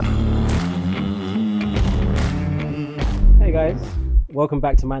Hey guys, welcome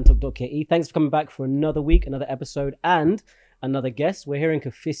back to mantalk.ke. Thanks for coming back for another week, another episode, and another guest. We're here in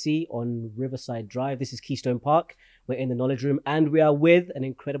Kafisi on Riverside Drive. This is Keystone Park. We're in the knowledge room, and we are with an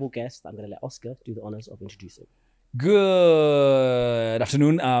incredible guest. I'm going to let Oscar do the honors of introducing. Good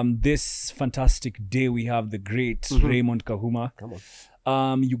afternoon. This fantastic day we have the great Raymond Kahuma. Come on.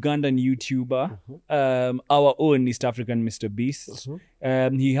 Ugandan YouTuber, our own East African Mr. Beast.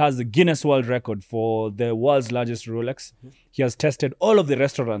 He has the Guinness World Record for the world's largest Rolex. He has tested all of the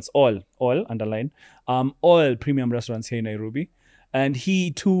restaurants, all underline, all premium restaurants here in Nairobi. And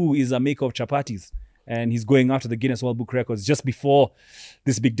he too is a maker of chapatis. And he's going after the Guinness World Book Records just before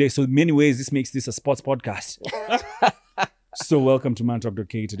this big day. So in many ways, this makes this a sports podcast. So welcome to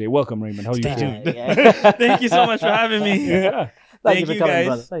mantalk.ke today. Welcome, Raymond. How are you feeling? Thank you so much for having me. Yeah. Thank you for coming, guys.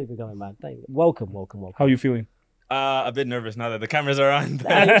 brother. Thank you for coming, man. Welcome. How are you feeling? A bit nervous now that the cameras are on.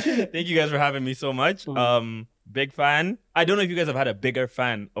 Thank you guys for having me so much. Big fan. I don't know if you guys have had a bigger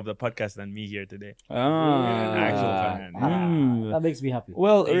fan of the podcast than me here today. Actual fan. That makes me happy.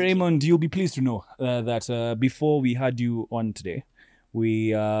 Well, Raymond, you'll be pleased to know that before we had you on today,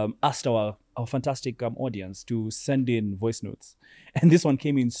 we asked our fantastic audience to send in voice notes. And this one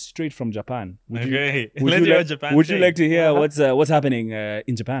came in straight from Japan. Let's hear what Japan Would you like to hear what's happening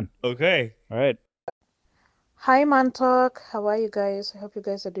in Japan? Okay. All right. Hi Mantalk, how are you guys? I hope you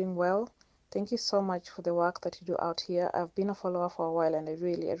guys are doing well. Thank you so much for the work that you do out here. I've been a follower for a while and I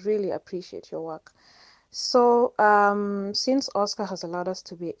really appreciate your work. So since Oscar has allowed us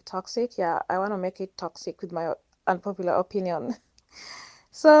to be toxic, I want to make it toxic with my unpopular opinion.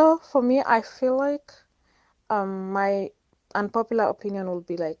 So for me, I feel like my unpopular opinion will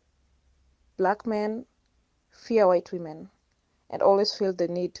be like black men fear white women and always feel the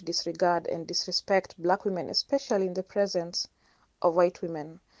need to disregard and disrespect black women, especially in the presence of white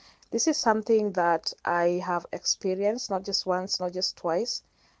women. This is something that I have experienced, not just once, not just twice,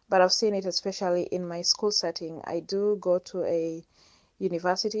 but I've seen it especially in my school setting. I do go to a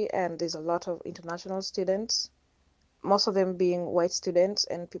university and there's a lot of international students, most of them being white students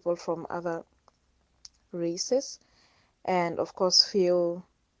and people from other races, and of course few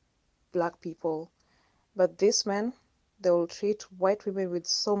black people. But these men, they will treat white women with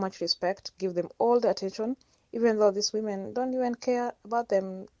so much respect, give them all the attention, even though these women don't even care about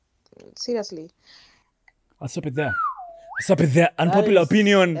them seriously. I'll stop it there. Unpopular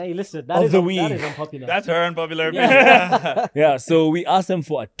opinion. Hey, listen, of the week. That is unpopular. That's her unpopular opinion. Yeah, so we asked them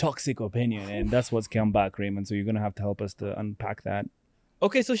for a toxic opinion, and that's what's come back, Raymond. So you're going to have to help us to unpack that.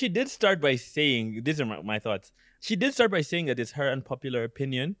 Okay, so she did start by saying, these are my thoughts. She did start by saying that it's her unpopular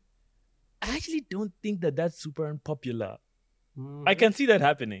opinion. I actually don't think that that's super unpopular. I can see that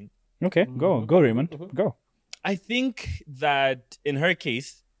happening. Okay, go Raymond, go. I think that in her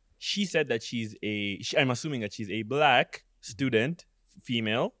case, she said that I'm assuming that she's a black student,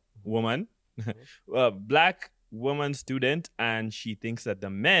 female, woman, black woman student, and she thinks that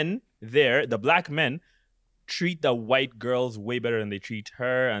the black men, treat the white girls way better than they treat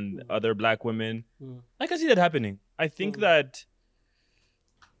her and other black women. I can see that happening. I think that...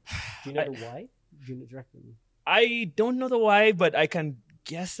 Do you know the why? Do you reckon? I don't know the why, but I can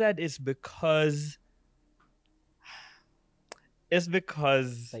guess that it's because...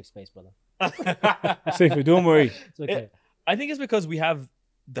 Safe space, brother. Safe, don't worry. It's okay. I think it's because we have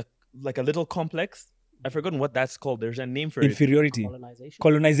a little complex. I've forgotten what that's called. There's a name for Inferiority.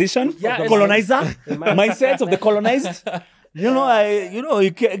 Colonization? Yeah, colonizer. Mindset of the colonized.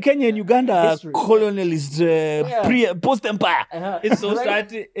 Kenya and Uganda are colonialist post-empire. It's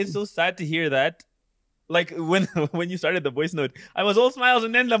so sad to hear that. Like when you started the voice note, I was all smiles,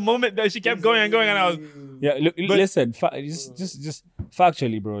 and then the moment that she kept going and I was... Yeah, listen, just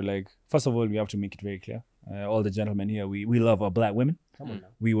factually, bro. Like, first of all, we have to make it very clear. All the gentlemen here, we love our black women. Come on now.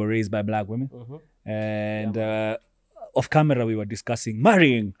 We were raised by black women. And off camera, we were discussing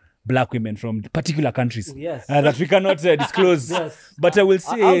marrying black women from particular countries. Yes. That we cannot disclose. Yes. But I will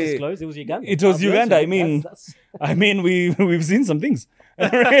say... I'll disclose. It was Uganda. It was Uganda. I mean, we've seen some things. We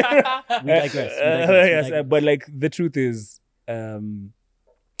digress. Yes, but like the truth is, I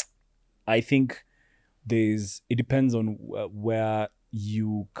think it depends on where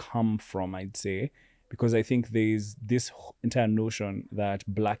you come from, I'd say, because I think there's this entire notion that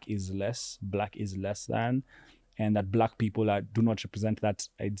black is less than, and that black people do not represent that,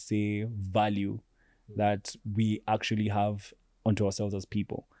 I'd say, value that we actually have onto ourselves as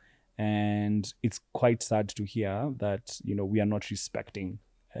people. And it's quite sad to hear that, we are not respecting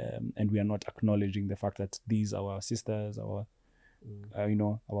and we are not acknowledging the fact that these are our sisters, our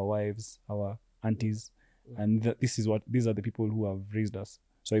wives, our aunties, and these are the people who have raised us.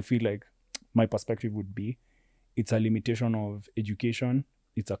 So I feel like my perspective would be, it's a limitation of education.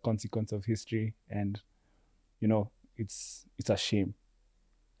 It's a consequence of history, and it's a shame.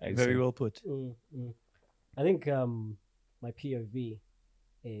 I'd Very say. well put. I think my POV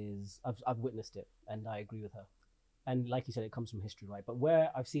is I've witnessed it, and I agree with her. And like you said, it comes from history, right? But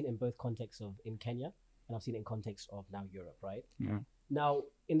where I've seen it in both contexts of in Kenya, and I've seen it in context of now Europe, right? Yeah. Now,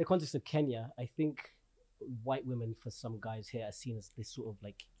 in the context of Kenya, I think white women for some guys here are seen as this sort of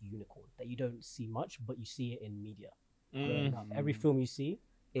like unicorn that you don't see much, but you see it in media. Where now every film you see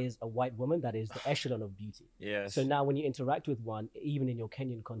is a white woman that is the echelon of beauty. Yes. So now when you interact with one, even in your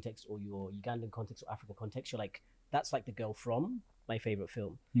Kenyan context or your Ugandan context or African context, you're like, that's like the girl from my favorite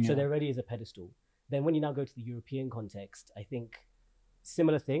film. Yeah. So there already is a pedestal. Then when you now go to the European context, I think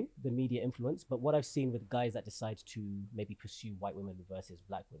similar thing, the media influence. But what I've seen with guys that decide to maybe pursue white women versus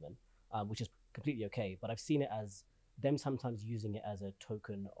black women, which is completely okay. But I've seen it as them sometimes using it as a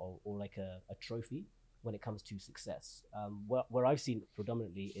token or like a trophy when it comes to success. Where I've seen it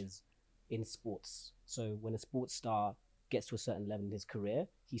predominantly is in sports. So when a sports star gets to a certain level in his career,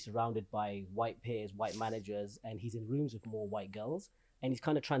 he's surrounded by white peers, white managers, and he's in rooms with more white girls. And he's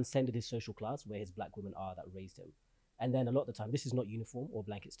kind of transcended his social class where his black women are that raised him. And then a lot of the time, this is not uniform or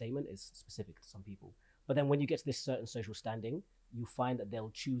blanket statement, it's specific to some people. But then when you get to this certain social standing, you find that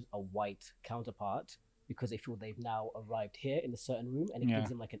they'll choose a white counterpart because they feel they've now arrived here in a certain room, and it gives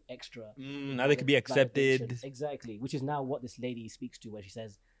them like an extra. Now they could be accepted. Exactly, which is now what this lady speaks to, where she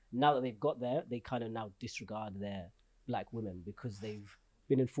says, now that they've got there, they kind of now disregard their black women because they've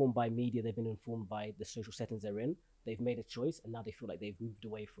been informed by media, they've been informed by the social settings they're in, they've made a choice, and now they feel like they've moved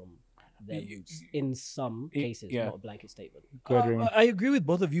away from their roots in some cases, not a blanket statement. I agree with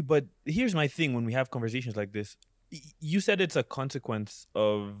both of you, but here's my thing when we have conversations like this. You said it's a consequence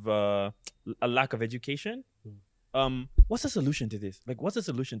of a lack of education. What's the solution to this? Like, what's the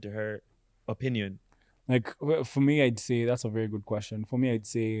solution to her opinion? Like, for me, I'd say that's a very good question. For me, I'd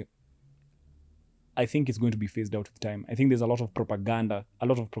say I think it's going to be phased out with time. I think there's a lot of propaganda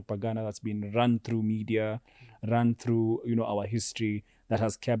that's been run through media, run through, our history that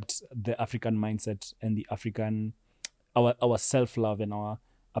has kept the African mindset and the African, our self-love and our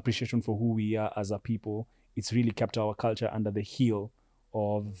appreciation for who we are as a people. It's really kept our culture under the heel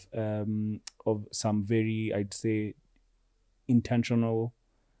of some very, I'd say, intentional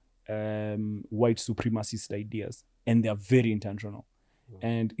white supremacist ideas. And they are very intentional.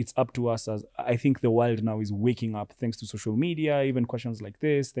 And it's up to us as I think the world now is waking up thanks to social media, even questions like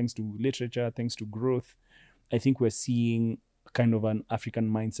this, thanks to literature, thanks to growth. I think we're seeing kind of an African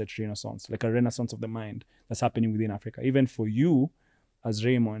mindset renaissance, like a renaissance of the mind that's happening within Africa. Even for you as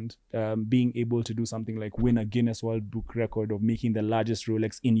Raymond, being able to do something like win a Guinness World Book record of making the largest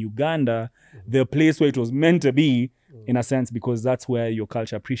Rolex in Uganda, the place where it was meant to be, in a sense, because that's where your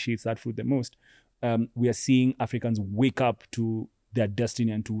culture appreciates that food the most. We are seeing Africans wake up to their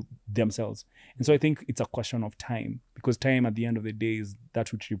destiny and to themselves. And so I think it's a question of time, because time at the end of the day is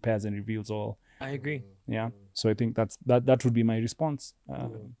that which repairs and reveals all. I agree. Yeah. So I think that would be my response.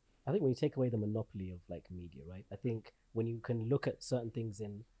 I think when you take away the monopoly of like media, right? I think when you can look at certain things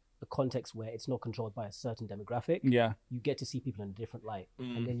in a context where it's not controlled by a certain demographic, you get to see people in a different light.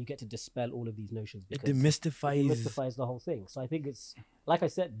 And then you get to dispel all of these notions because it demystifies the whole thing. So I think it's, like I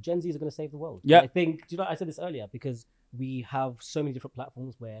said, Gen Zs are going to save the world. Yeah. And I think, I said this earlier, because we have so many different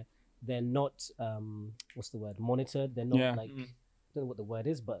platforms where they're not, monitored. They're not I don't know what the word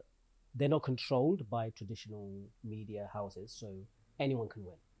is, but they're not controlled by traditional media houses. So anyone can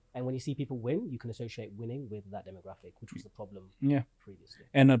win. And when you see people win, you can associate winning with that demographic, which was the problem previously.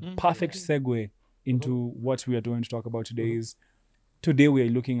 And a perfect segue into what we are going to talk about today is, today we are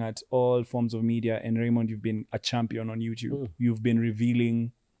looking at all forms of media. And Raymond, you've been a champion on YouTube. You've been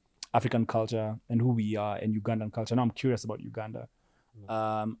revealing African culture and who we are and Ugandan culture. Now I'm curious about Uganda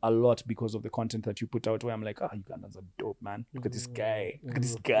a lot because of the content that you put out, where I'm like, Ugandans are dope, man. Look at this guy. Look at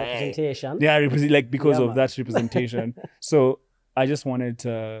this guy. Representation. Yeah, because of that representation. So I just wanted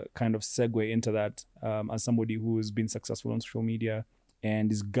to kind of segue into that as somebody who has been successful on social media and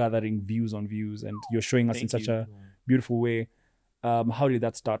is gathering views on views, and you're showing us in such a beautiful way. How did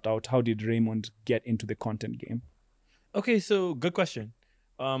that start out? How did Raymond get into the content game? Okay, so good question.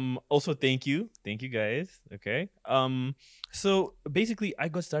 Also, thank you guys. Okay. So basically, I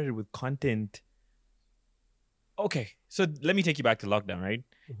got started with content. Okay, so let me take you back to lockdown, right?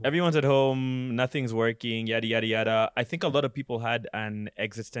 Everyone's at home, nothing's working, yada, yada, yada. I think a lot of people had an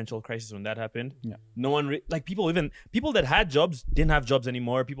existential crisis when that happened. Yeah. No one, people that had jobs didn't have jobs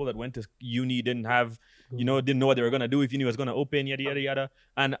anymore. People that went to uni didn't have, didn't know what they were going to do if uni was going to open, yada, yada, yada.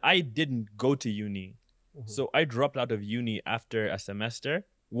 And I didn't go to uni. So I dropped out of uni after a semester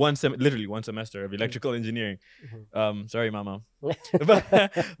literally one semester of electrical engineering. Sorry, mama.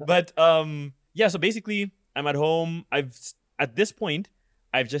 but yeah. So basically, I'm at home. At this point,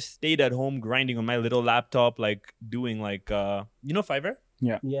 I've just stayed at home grinding on my little laptop, like doing like Fiverr.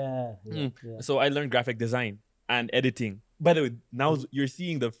 Yeah. So I learned graphic design and editing. By the way, now you're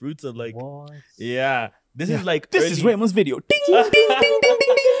seeing the fruits of like, What? yeah. This is like This is early- Raymond's video. Ding, ding, ding, ding,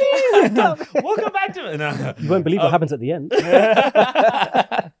 ding, ding. Welcome back to no. You won't believe what happens at the end.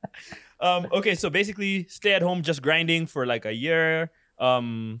 Okay, so basically stay at home just grinding for like a year.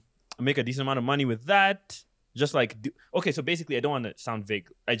 Make a decent amount of money with that. Just like so basically I don't want to sound vague.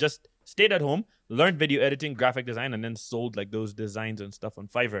 I just stayed at home, learned video editing, graphic design, and then sold like those designs and stuff on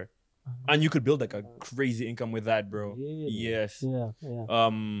Fiverr. And you could build like a crazy income with that, bro. Really? Yes. Yeah.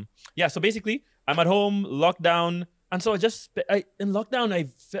 Yeah, so basically I'm at home, lockdown, and so in lockdown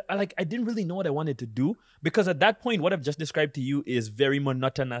I didn't really know what I wanted to do, because at that point what I've just described to you is very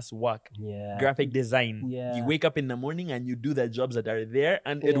monotonous work. Yeah. Graphic design. Yeah. You wake up in the morning and you do the jobs that are there,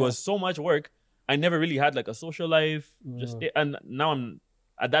 and it was so much work. I never really had like a social life. And now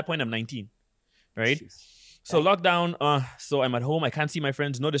at that point I'm 19, right? Jeez. So lockdown. So I'm at home. I can't see my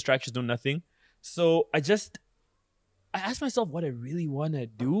friends. No distractions. No nothing. So I asked myself what I really want to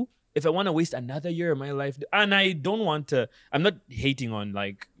do. If I want to waste another year of my life, and I don't want to. I'm not hating on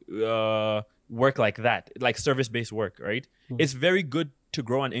like work like that, like service-based work, right? It's very good to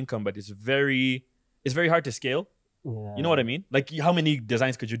grow an income, but it's very hard to scale. Yeah. You know what I mean? Like, how many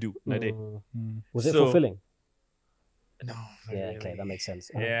designs could you do in a day? Was it So- fulfilling? No. not Yeah. really. Okay, that makes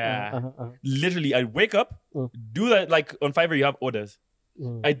sense. Yeah. Literally, I wake up, do that. Like on Fiverr, you have orders.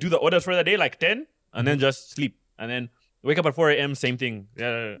 Mm. I do the orders for the day, like 10, and then just sleep. And then wake up at 4 a.m., same thing.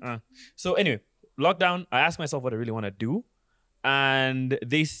 So anyway, lockdown, I asked myself what I really want to do. And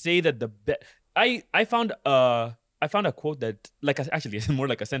they say that I found a quote that, actually, it's more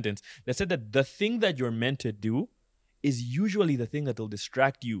like a sentence that said that the thing that you're meant to do is usually the thing that will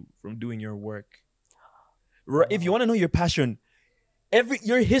distract you from doing your work. If you want to know your passion,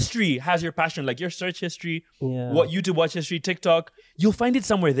 your history has your passion, like your search history, what YouTube watch history, TikTok, you'll find it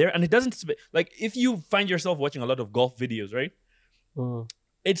somewhere there. And it doesn't, like, if you find yourself watching a lot of golf videos, right?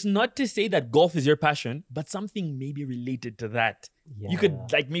 It's not to say that golf is your passion, but something maybe related to that. You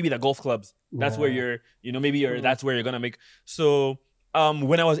could, like, maybe the golf clubs. That's where that's where you're going to make. So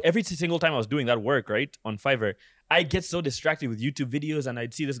every single time I was doing that work, right, on Fiverr, I get so distracted with YouTube videos, and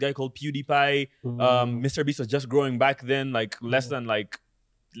I'd see this guy called PewDiePie. Mr. Beast was just growing back then, like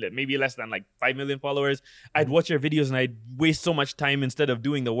maybe less than 5 million followers. I'd watch your videos and I'd waste so much time instead of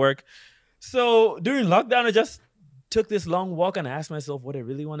doing the work. So during lockdown, I just took this long walk and I asked myself what I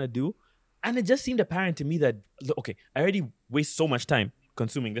really want to do. And it just seemed apparent to me that, okay, I already waste so much time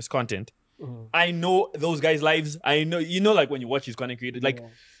consuming this content. I know those guys' lives. I know, like when you watch these content creators,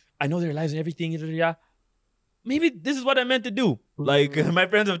 I know their lives and everything. Yeah. Maybe this is what I meant to do. Like, my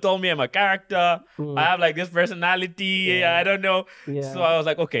friends have told me I'm a character. I have like this personality. I don't know. So I was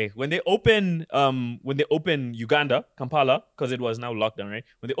like, okay, when they open Uganda, Kampala, because it was now lockdown, right?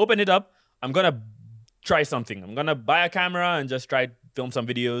 When they open it up, I'm gonna try something. I'm gonna buy a camera and just try film some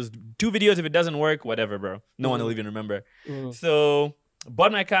videos. 2 videos. If it doesn't work, whatever, bro. No one will even remember. So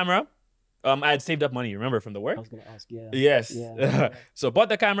bought my camera. I had saved up money, remember, from the work? I was going to ask, Yes. Yeah. So bought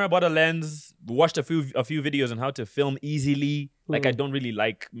the camera, bought a lens, watched a few videos on how to film easily. Like, I don't really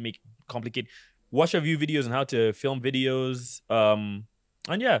make complicated. Watch a few videos on how to film videos.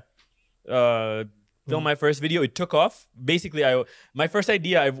 Film my first video. It took off. Basically, my first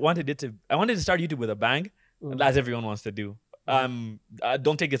idea, I wanted to start YouTube with a bang, as everyone wants to do.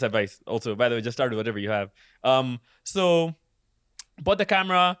 Don't take this advice. Also, by the way, just start with whatever you have. So bought the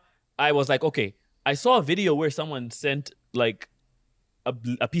camera. I was like, okay, I saw a video where someone sent like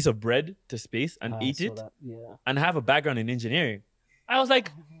a piece of bread to space and ate it and have a background in engineering. I was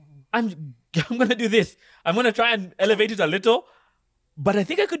like, I'm gonna do this. I'm gonna try and elevate it a little, but I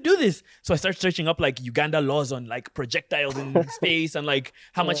think I could do this. So I started searching up like Uganda laws on like projectiles in space and like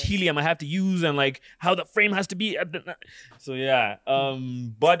how much helium I have to use and like how the frame has to be. So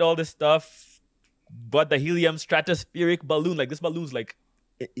bought all this stuff. Bought the helium stratospheric balloon. Like, this balloon's like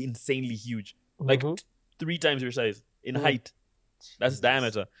insanely huge, like 3 times your size in height. That's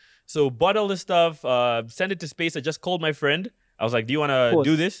diameter. So bought all this stuff, sent it to space. I just called my friend. I was like, do you want to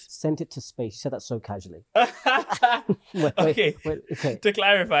do this? Sent it to space. You said that so casually. Okay. Okay. To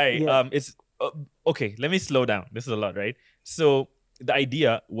clarify, it's okay. Let me slow down. This is a lot, right? So the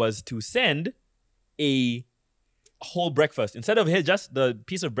idea was to send a whole breakfast instead of just the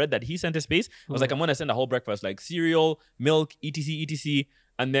piece of bread that he sent to space. I was like, I'm gonna send a whole breakfast, like cereal, milk, etc.,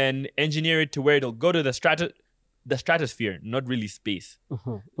 and then engineer it to where it'll go to the the stratosphere, not really space.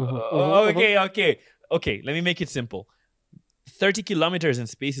 Okay. Okay. Let me make it simple. 30 kilometers in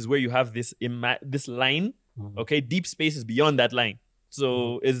space is where you have this line. Okay, deep space is beyond that line.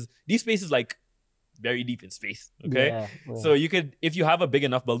 So deep space is like very deep in space. Okay, Yeah. so you could, if you have a big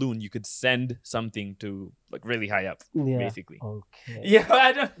enough balloon, you could send something to like really high up. Yeah. Basically. Okay. Yeah,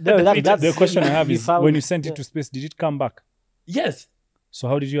 I don't. No, that's The question I have you is, found- when you sent it to space, did it come back? Yes. So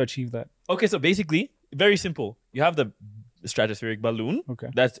how did you achieve that? Okay, so basically, very simple. You have the stratospheric balloon Okay.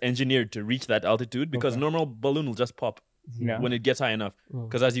 that's engineered to reach that altitude, because Okay. normal balloon will just pop Yeah. when it gets high enough.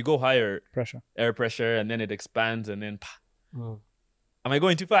 Because as you go higher, Pressure. air pressure, and then it expands, and then. Mm. Am I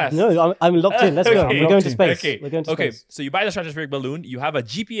going too fast? No, I'm locked in. Let's go. Okay. We're going to Locked in. space. Okay. We're going to Okay. space. So you buy the stratospheric balloon. You have a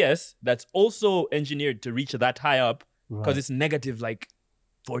GPS that's also engineered to reach that high up, because Right. it's negative like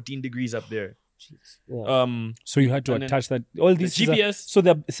 14 degrees up there. Jeez. Yeah. So you had to And then attach that. All these the GPS. So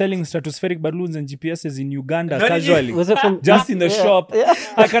they're selling stratospheric balloons and GPSs in Uganda No, casually. Was it from Just in the Yeah. shop.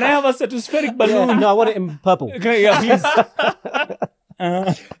 Yeah. Can I have a stratospheric Yeah. balloon? No, I want it in purple. Okay, yeah, please.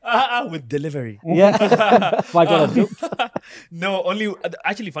 With delivery. Yeah. $5. No, only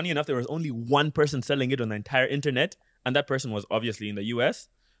actually, funny enough, there was only one person selling it on the entire internet, and that person was obviously in the US.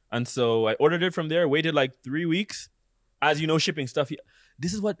 And so I ordered it from there, waited like 3 weeks. As you know, shipping stuff.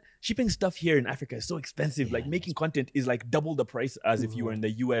 This is what shipping stuff here in Africa is so expensive. Like making content is like double the price as if you were in the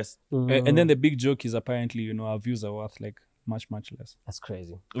US, And then the big joke is apparently, our views are worth like much less. That's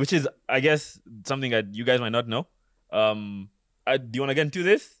crazy. which is, I guess, something that you guys might not know. Do you want to get into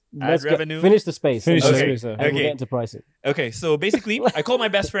this? Let's Ad revenue. finish the space. Finish and the then- space, and okay. we'll get into pricing. Okay, so basically, I called my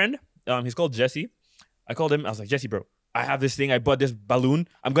best friend. He's called Jesse. I called him. I was like, Jesse, bro, I have this thing. I bought this balloon.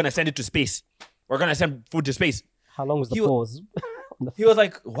 I'm gonna send it to space. We're gonna send food to space. How long was the He wa- pause? He was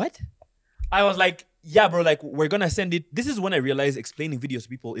like, what? I was like, yeah, bro, like, we're gonna send it. This is when I realized explaining videos to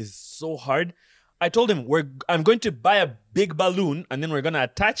people is so hard. I told him, I'm going to buy a big balloon, and then we're gonna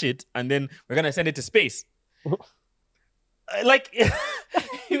attach it, and then we're gonna send it to space. Like,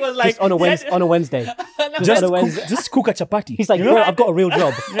 he was like, Just on a Wednesday. On a Wednesday. Just on a cook, Wednesday. just cook a chapati. He's like, bro, I've got a real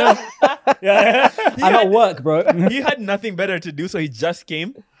job. I'm at work, bro. He had nothing better to do, so he just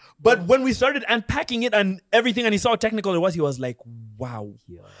came. But when we started unpacking it and everything, and he saw how technical it was, he was like, wow.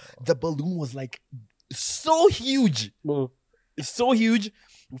 The balloon was like so huge. It's so huge.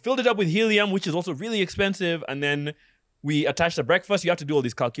 We filled it up with helium, which is also really expensive. And then we attached the breakfast. You have to do all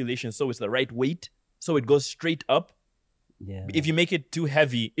these calculations so it's the right weight, so it goes straight up. Yeah. If you make it too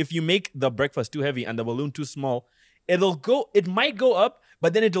heavy, if you make the breakfast too heavy and the balloon too small, it might go up,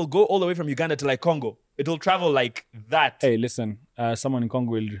 but then it'll go all the way from Uganda to like Congo. It'll travel like that. Hey, listen, someone in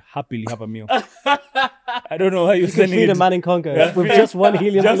Congo will happily have a meal. I don't know how you're You can sending feed it. a man in Congo with just one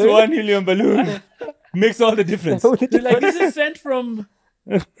helium Just balloon. one helium balloon makes all the difference. You're like, this is sent from...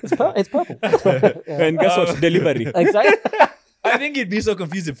 It's purple. And guess what? Delivery. Exactly. I think you'd be so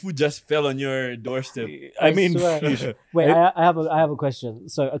confused if food just fell on your doorstep. I mean, swear. Wait, I have a question.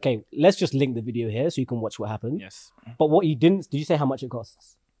 So, okay, let's just link the video here so you can watch what happened. Yes. But what you didn't, did you say how much it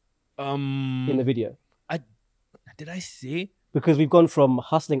costs in the video? Did I say? Because we've gone from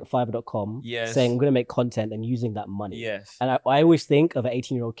hustling at fiverr.com, Yes. saying I'm going to make content and using that money. Yes. And I always think of an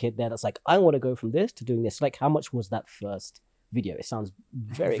 18-year-old kid there that's like, I want to go from this to doing this. Like, how much was that first video? It sounds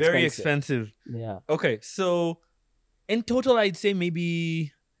very expensive. Very expensive. Yeah. Okay, so in total, I'd say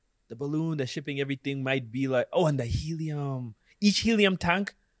maybe the balloon, the shipping, everything might be like, and the helium. Each helium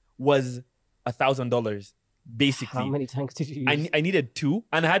tank was $1,000, basically. How many tanks did you use? I needed 2,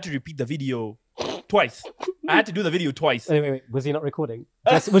 and I had to repeat the video twice. I had to do the video twice. Wait. Was he not recording?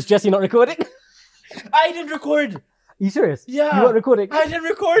 Was Jesse not recording? I didn't record. Are you serious? Yeah. You weren't recording? I didn't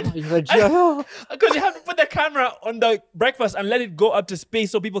record. You're a joke. Because you have to put the camera on the breakfast and let it go up to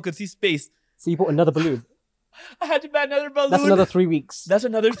space so people could see space. So you bought another balloon. I had to buy another balloon. That's another 3 weeks. That's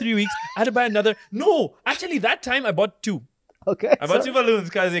another 3 weeks. I had to buy another. No, actually, that time I bought 2. Okay. I bought 2 balloons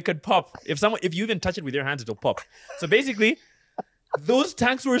because it could pop. If you even touch it with your hands, it'll pop. So basically, those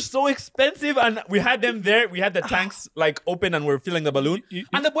tanks were so expensive, and we had them there. We had the tanks like open, and we're filling the balloon.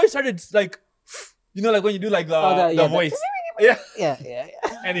 And the boy started like, like when you do like the voice. Yeah. Yeah.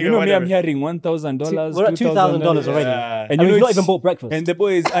 Anyway, you know me, whatever. I'm hearing $1,000. We're at $2,000 already. Yeah. And we've not even bought breakfast. And the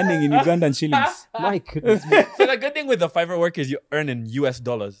boy is earning in Ugandan shillings. My goodness. So the good thing with the Fiverr work is you earn in US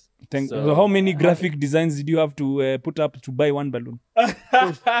dollars. So how many graphic designs did you have to put up to buy one balloon?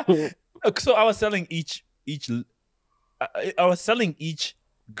 So I was selling each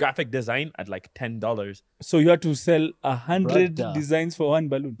graphic design at like $10. So you had to sell 100 Brother. designs for one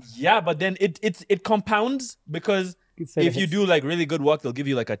balloon. Yeah, but then it compounds because if you do like really good work, they'll give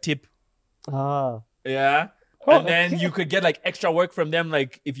you like a tip. Ah. Yeah. And then you could get like extra work from them.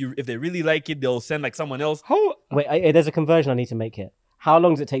 Like if they really like it, they'll send like someone else. Wait, there's a conversion I need to make here. How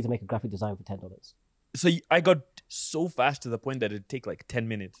long does it take to make a graphic design for $10? So I got so fast to the point that it'd take like 10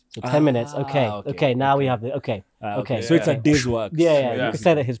 minutes. So 10 minutes. Okay. okay, Now we have the okay. So it's a day's work. Yeah. Yeah. You could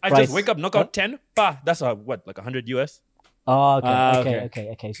say that his I price. just wake up, knock out 10. Bah, that's what, like 100 US? Oh, okay.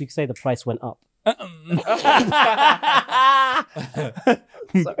 okay. So you could say the price went up.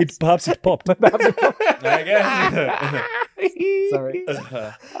 Perhaps it popped. I guess. Sorry.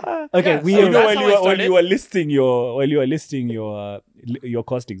 Okay, we. so that's how I When started. you were listing your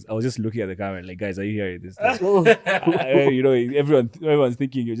costings, I was just looking at the camera like, guys, are you hearing this? Everyone's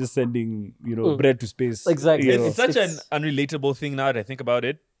thinking you're just sending bread to space. Exactly. you know. It's such an unrelatable thing now that I think about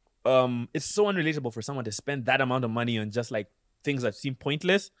it. It's so unrelatable for someone to spend that amount of money on just like things that seem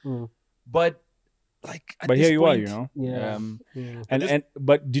pointless. But like, at But this here you point, are, Yeah.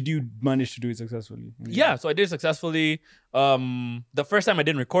 But did you manage to do it successfully? Yeah, so I did it successfully. The first time I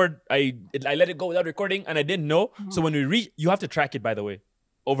didn't record, I let it go without recording, and I didn't know. So when we reach, you have to track it, by the way,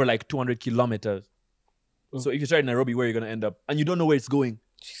 over like 200 kilometers. So if you start in Nairobi, where you're gonna end up, and you don't know where it's going,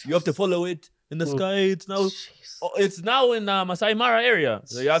 you have to follow it in the sky. It's now in Masai Mara area.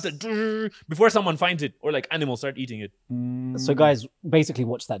 So you have to before someone finds it or like animals start eating it. So guys, basically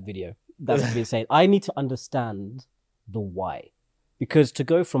watch that video. That's what we're saying. I need to understand the why. Because to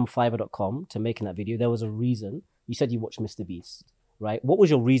go from Fiverr.com to making that video, there was a reason. You said you watched Mr. Beast, right? What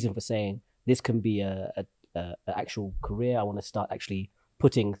was your reason for saying this can be a actual career? I want to start actually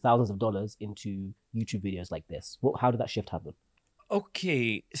putting thousands of dollars into YouTube videos like this. How did that shift happen?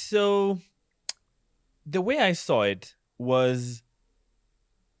 Okay, so the way I saw it was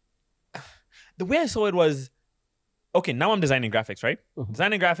okay, now I'm designing graphics, right?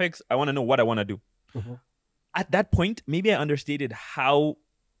 Designing graphics, I want to know what I want to do. At that point, maybe I understated how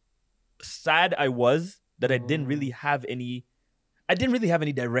sad I was that I didn't really have any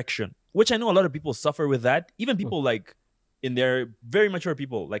direction, which I know a lot of people suffer with that. Even people like in their very mature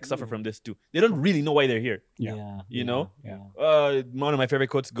people like suffer from this too. They don't really know why they're here. You know? One of my favorite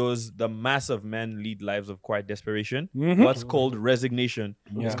quotes goes, "The mass of men lead lives of quiet desperation. What's called resignation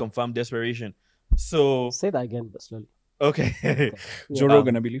is confirmed desperation." So Say that again, but slowly. okay. Joe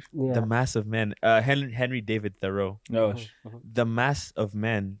Rogan, I believe. Yeah. The mass of men. Henry David Thoreau. No. The mass of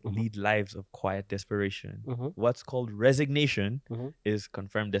men lead lives of quiet desperation. What's called resignation is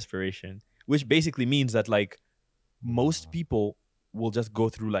confirmed desperation, which basically means that like most people will just go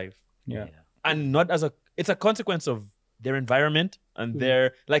through life. And not it's a consequence of their environment and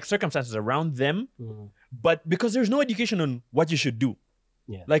their like circumstances around them. But because there's no education on what you should do.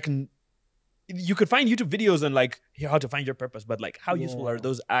 Like you could find YouTube videos on like how to find your purpose, but like how useful are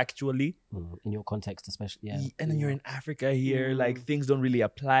those actually? In your context, especially. And then you're in Africa here, like things don't really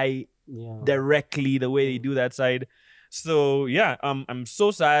apply directly the way they do that side. So yeah, I'm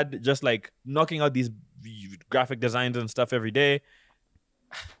so sad just like knocking out these graphic designs and stuff every day.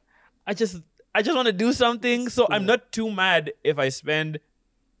 I just want to do something, so I'm not too mad if I spend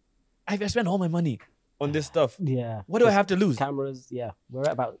all my money on this stuff. What do I have to lose? Cameras, we're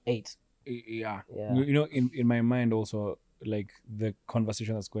at about 8. Yeah. In my mind also, like the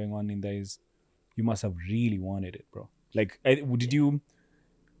conversation that's going on in there is, you must have really wanted it, bro. Like, did you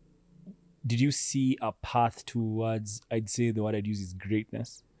see a path towards, I'd say the word I'd use is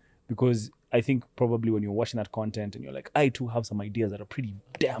greatness? Because I think probably when you're watching that content and you're like, I too have some ideas that are pretty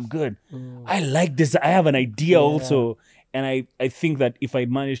damn good. I like this. I have an idea also. And I think that if I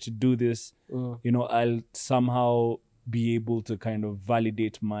manage to do this, I'll somehow be able to kind of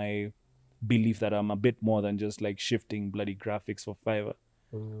validate my belief that I'm a bit more than just like shifting bloody graphics for Fiverr.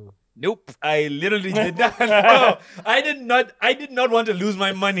 Nope. I literally did not. No, I did not want to lose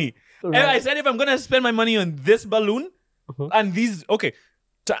my money. And I said, if I'm going to spend my money on this balloon and these, okay.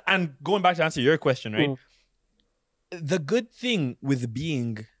 And going back to answer your question, right? The good thing with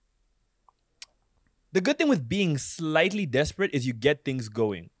being slightly desperate is you get things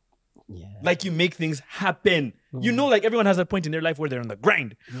going. Like you make things happen. You know, like everyone has a point in their life where they're on the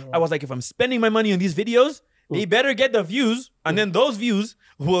grind. I was like, if I'm spending my money on these videos, they better get the views. And then those views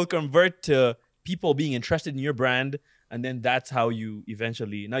will convert to people being interested in your brand. And then that's how you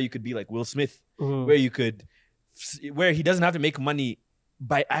eventually, now you could be like Will Smith, where he doesn't have to make money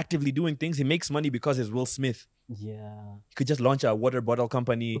by actively doing things. He makes money because he's Will Smith. He could just launch a water bottle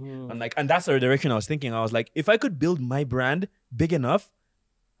company. And that's the direction I was thinking. I was like, if I could build my brand big enough,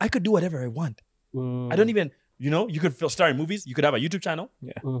 I could do whatever I want. I don't even, you could star in movies. You could have a YouTube channel.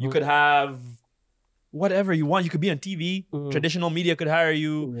 You could have whatever you want. You could be on TV. Traditional media could hire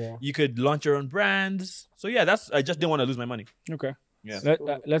you. You could launch your own brands. So yeah, I just didn't want to lose my money. Okay. Yeah.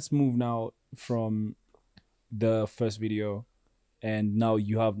 Let's move now from the first video, and now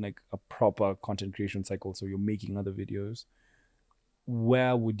you have like a proper content creation cycle, so you're making other videos,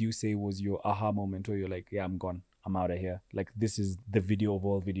 where would you say was your aha moment where you're like, yeah, I'm gone, I'm out of here, like this is the video of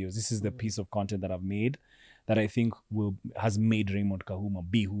all videos, this is the piece of content that I've made that I think has made Raymond Kahuma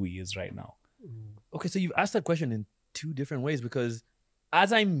be who he is right now? Okay, so you've asked that question in two different ways, because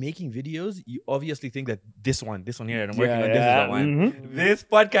as I'm making videos, you obviously think that this one here, and I'm working on, this is the one. This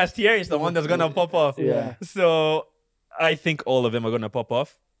podcast here is the one that's gonna pop off. Yeah. So I think all of them are gonna pop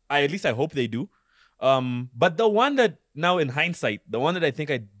off. At least I hope they do. But the one that now in hindsight, the one that I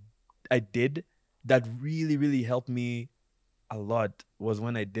think I did that really, really helped me a lot was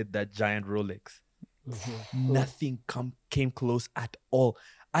when I did that giant Rolex. Nothing came close at all.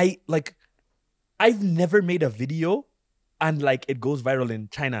 I've never made a video and like it goes viral in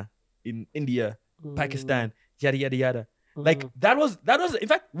China, in India, Pakistan, yada yada yada. Like that was in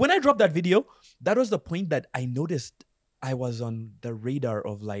fact, when I dropped that video, that was the point that I noticed I was on the radar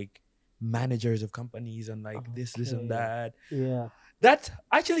of like managers of companies and like this and that. Yeah. That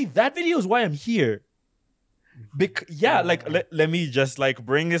video is why I'm here. Let me just like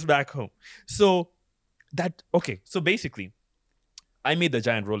bring this back home. So basically I made the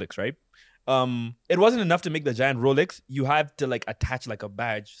giant Rolex, right? It wasn't enough to make the giant Rolex. You have to like attach like a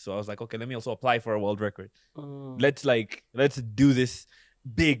badge. So I was like, okay, let me also apply for a world record. Let's do this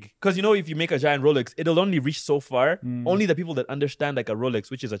big. Because if you make a giant Rolex, it'll only reach so far. Only the people that understand like a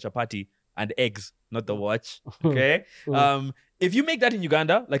Rolex, which is a chapati and eggs, not the watch. Okay. If you make that in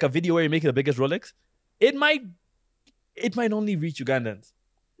Uganda, like a video where you're making the biggest Rolex, it might only reach Ugandans.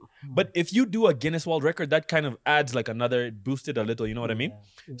 But if you do a Guinness World Record, that kind of adds like another, boost it a little, you know what I mean?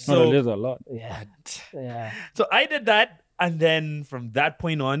 So, not a little, a lot. Yeah. Yeah. So I did that. And then from that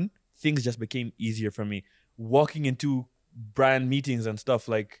point on, things just became easier for me. Walking into brand meetings and stuff,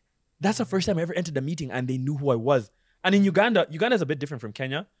 like that's the first time I ever entered a meeting and they knew who I was. And in Uganda is a bit different from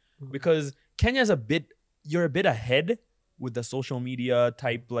Kenya because Kenya is you're a bit ahead with the social media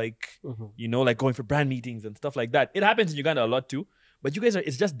type, like, like going for brand meetings and stuff like that. It happens in Uganda a lot too. But you guys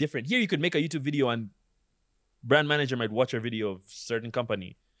it's just different. Here you could make a YouTube video and brand manager might watch a video of certain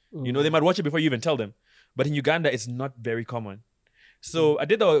company. They might watch it before you even tell them. But in Uganda, it's not very common. So I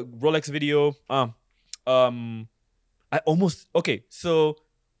did the Rolex video. So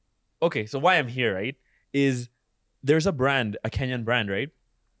why I'm here, right, is there's a Kenyan brand, right,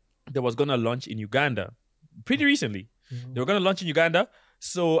 that was going to launch in Uganda pretty recently. They were going to launch in Uganda.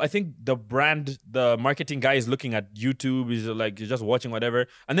 So I think the marketing guy is looking at YouTube, he's like, he's just watching whatever.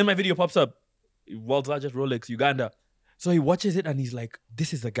 And then my video pops up, world's largest Rolex, Uganda. So he watches it and he's like,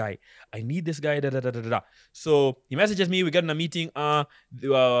 this is the guy. I need this guy, So he messages me, we get in a meeting. I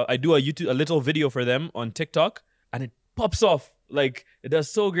do a little video for them on TikTok and it pops off. Like, it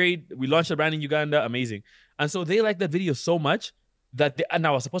does so great. We launched a brand in Uganda, amazing. And so they like that video so much that and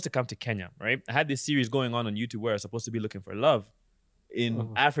I was supposed to come to Kenya, right? I had this series going on YouTube where I was supposed to be looking for love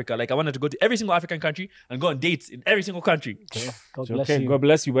in Africa. Like I wanted to go to every single African country and go on dates in every single country. God bless you. God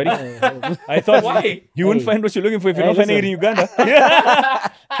bless you, buddy. I thought why? you wouldn't find what you're looking for if you're not finding it in Uganda.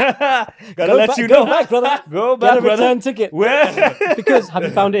 Gotta let you Go know. back, brother. Go back, Get a brother. return ticket. Where? Because have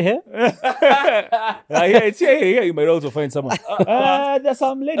you found it here? Yeah, it's here. You might also find someone. There's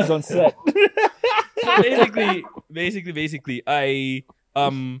some ladies on set. So basically,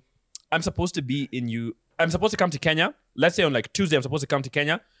 I'm supposed to be I'm supposed to come to Kenya. Let's say on like Tuesday, I'm supposed to come to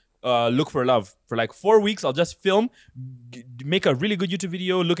Kenya, look for love. For like 4 weeks, I'll just film, make a really good YouTube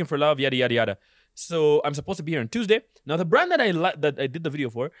video, looking for love, yada, yada, yada. So I'm supposed to be here on Tuesday. Now, the brand that I did the video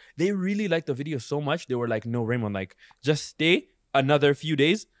for, they really liked the video so much. They were like, no, Raymond, like, just stay another few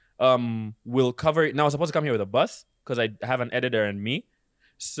days. We'll cover it. Now, I was supposed to come here with a bus because I have an editor and me.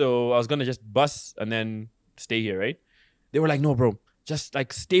 So I was going to just bus and then stay here, right? They were like, no, bro. Just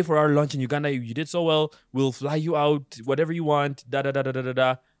like stay for our lunch in Uganda. You did so well. We'll fly you out, whatever you want. Da da da da da da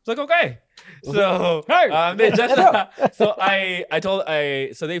da. It's like okay. So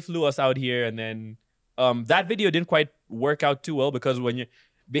so they flew us out here, and then that video didn't quite work out too well because when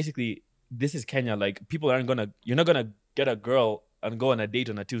this is Kenya. Like you're not gonna get a girl and go on a date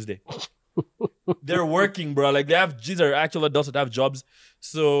on a Tuesday. They're working, bro. Like these are actual adults that have jobs.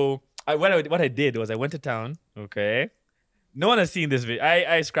 So what I did was I went to town. Okay. No one has seen this video.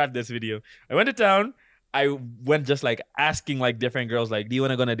 I scrapped this video. I went to town. I went just like asking like different girls like, do you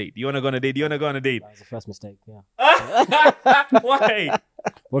want to go on a date? Do you want to go on a date? Do you want to go on a date? That was the first mistake, yeah. Why?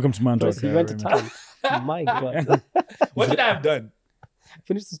 Welcome to Mantok. So you went to town. My God. What did I have done?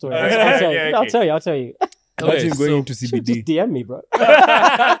 Finish the story. Okay. I'll tell you. Imagine going into Just CBD. DM me, bro.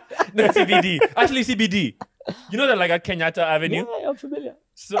 No, CBD. Actually, CBD. You know that like at Kenyatta Avenue? Yeah, I'm familiar.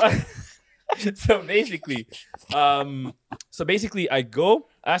 So so basically, I go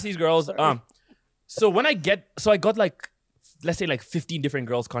ask these girls. So when I got like, let's say like 15 different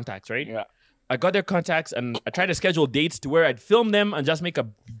girls' contacts, right? Yeah. I got their contacts and I tried to schedule dates to where I'd film them and just make a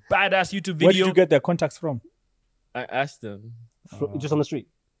badass YouTube video. Where did you get their contacts from? I asked them. Just on the street.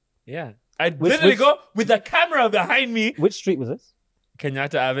 Yeah. I'd literally go with the camera behind me. Which street was this?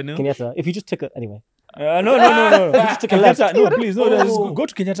 Kenyatta Avenue. Kenyatta. If you just took it anyway. No. You just took a left. No, please, no. Just Oh. go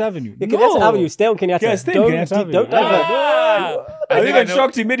to Kenyatta Avenue. Yeah, Kenyatta Avenue. Stay on Kenyatta. Yeah, stay on Kenyatta Avenue. Don't divert. I'm even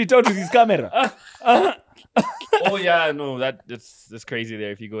shocked he made it out with his camera. Oh yeah, no, that's crazy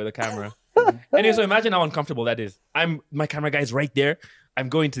there if you go with a camera. Anyway, so imagine how uncomfortable that is. My camera guy's right there. I'm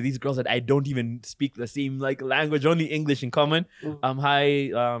going to these girls that I don't even speak the same like language, only English in common. Hi,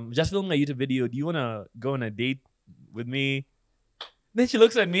 just filming a YouTube video. Do you wanna go on a date with me? Then she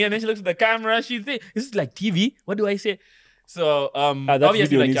looks at me and then she looks at the camera. She thinks, this is like TV. What do I say? So That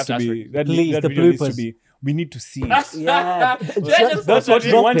obviously video like you needs have to to ask be. for That Please, the video needs to bloopers. be. We need to see it. Yeah. That's what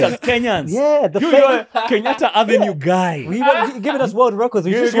we drop want it. as Kenyans. Yeah, the You're fake. a Kenyatta Avenue guy. We want giving us world records.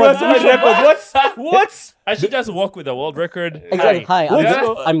 We You just give us want so much records. What? I should just walk with a world record. Exactly. Hi,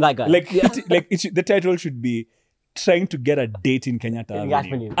 Yeah. I'm that guy. The title should be trying to get a date in Kenyatta In Avenue.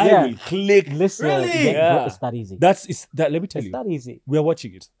 Avenue. I Yeah. will click. Listen, Really? bro, it's that easy. Let me tell It's you. that easy. We are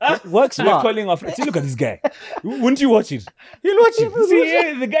watching it. Work We're smart. calling our friends. See, look at this guy. Wouldn't you watch it? He'll watch it.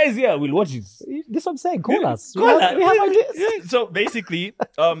 See, the guy's here. We'll watch it. This is what I'm saying. Call us. Call us. We have ideas. So basically,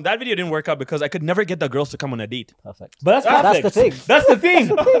 that video didn't work out because I could never get the girls to come on a date. Perfect. But that's That's perfect. the thing. That's the thing.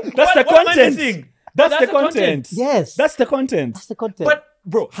 That's the What am I content. missing? That's the That's the content. content. Yes. That's the content. That's the content. But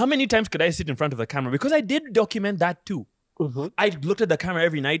bro, how many times could I sit in front of the camera? Because I did document that too. Mhm. I looked at the camera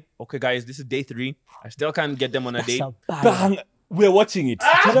every night. Okay, guys, this is day 3. I still can't get them on a That's date. a bad- Bang. We're watching it.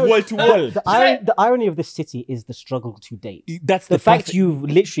 Wall to wall. The irony of this city is the struggle to date. That's The the fact perfect- you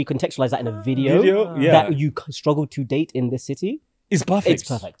literally contextualize that in a video, yeah, that you struggle to date in this city, is perfect. it's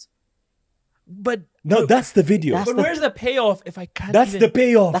perfect. But No, that's the video. That's but the- where's the payoff if I can't? That's even... the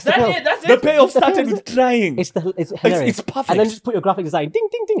payoff. That's the That's payoff. it. That's The it. payoff The started payoff is with trying. It's hilarious. It's perfect. And then just put your graphic design, ding,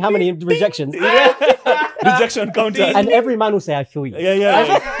 ding, ding. How many rejections? Rejection counter. And every man will say, "I feel you."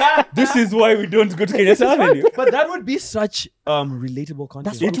 Yeah. This is why we don't go to Kenyatta Avenue. But that would be such relatable content.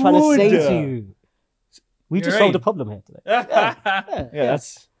 That's what It I'm trying would. to say to you. We You're just solved right. a problem here today. Yeah,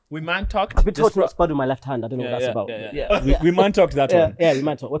 that's. We man talked. I've been told to not spud with my left hand. I don't know what that's about. We man talked that one. Yeah, we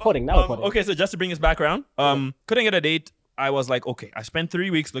might talk. We're podding now. We're podding. Okay, so just to bring us back around, couldn't get a date. I was like, okay, I spent 3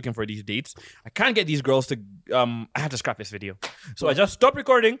 weeks looking for these dates. I can't get these girls to. I have to scrap this video. So I just stopped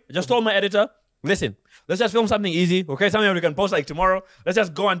recording. I just told my editor, listen, let's just film something easy. Okay, something we can post like tomorrow. Let's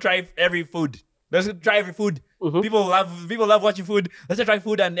just go and try every food. Let's try every food. People love watching food. Let's just try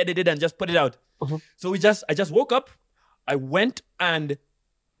food and edit it and just put it out. So I just woke up. I went and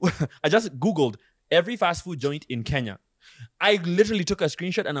I just Googled every fast food joint in Kenya. I literally took a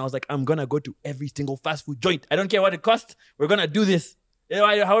screenshot and I was like, I'm gonna go to every single fast food joint. I don't care what it costs. We're gonna do this.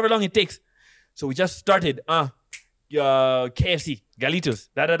 However long it takes. So we just started. KFC, Galitos,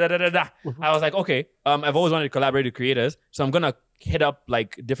 I was like, okay. I've always wanted to collaborate with creators, so I'm gonna hit up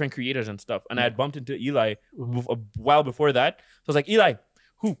like different creators and stuff. And I had bumped into Eli a while before that. So I was like, Eli,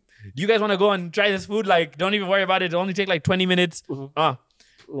 do you guys want to go and try this food? Like, don't even worry about it. It'll only take like 20 minutes.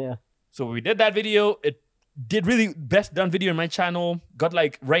 Yeah. So we did that video. It did really best done video in my channel. Got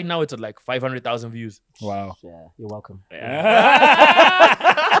like right now it's at like 500,000 views. Wow. Yeah. You're welcome.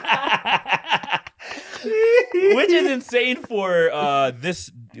 Which is insane for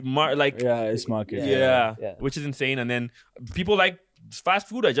this It's market. yeah, Yeah. which is insane. And then people like fast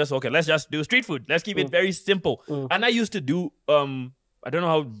food. Let's just do street food. Let's keep it very simple. And I used to do I don't know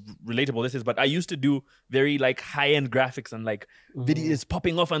how relatable this is, but I used to do very like high-end graphics and like videos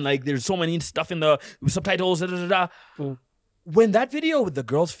popping off and like there's so many stuff in the subtitles. When that video with the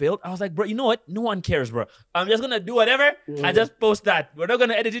girls failed, I was like, bro, you know what? No one cares, bro. I'm just gonna do whatever and just post that. We're not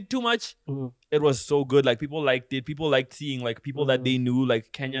gonna edit it too much. It was so good. Like people liked it. People liked seeing like people that they knew,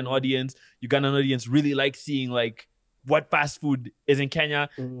 like Kenyan audience, Ugandan audience really liked seeing like what fast food is in Kenya.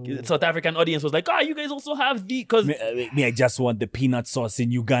 South African audience was like, you guys also have the because Me, I just want the peanut sauce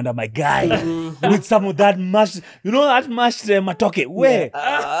in Uganda, my guy, with some of that mashed, that mashed matoke. Where?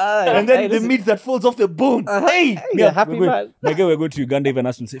 And then the meat that falls off the bone. Hey, happy man. My guy, we're going to Uganda, even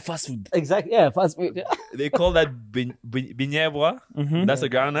asked him to say fast food. Exactly. Yeah. Fast food. Yeah. they call that binyebwa. That's the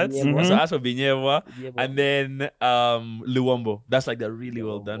groundnuts. Binyebwa. So ask for binyebwa. And then luombo. That's like the really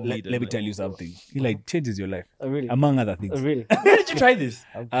well done meat. Let me tell you something. He like changes your life, Oh, really? among other things. Really? Where did you try this?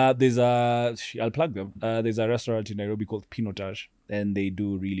 I'll plug them. There's a restaurant in Nairobi called Pinotage, and they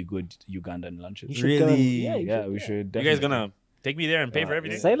do really good Ugandan lunches. You should go and- Really? you Yeah, should, we should. You guys definitely. gonna take me there and pay for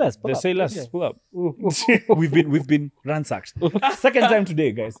everything. Say less. The say less. Okay. Pull up. we've been ransacked. Second time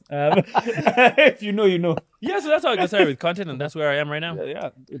today, guys. If you know, you know. Yeah, so that's how I got started with content, and that's where I am right now. Yeah,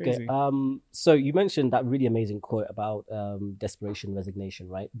 Okay. crazy. So you mentioned that really amazing quote about desperation, resignation,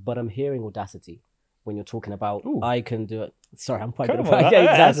 right? But I'm hearing audacity when you're talking about I can do it. Sorry, I'm quite good Come at on.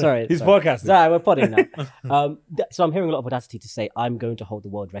 yeah, exactly. Sorry. He's sorry. podcasting. Sorry, we're podding now. So I'm hearing a lot of audacity to say I'm going to hold the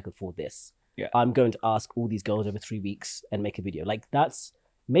world record for this. Yeah. I'm going to ask all these girls over 3 weeks and make a video. Like that's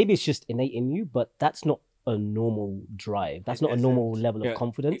maybe it's just innate in you, but that's not a normal drive. That's not a normal level of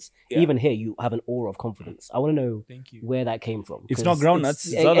confidence. Yeah. Even here, you have an aura of confidence. I want to know Thank you. where that came from. It's 'cause not groundnuts.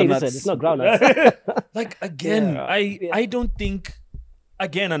 It's Hey, other listen, nuts. it's not groundnuts. Like again, Yeah. I don't think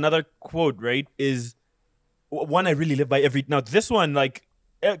again another quote, right, is one I really live by every now this one, like,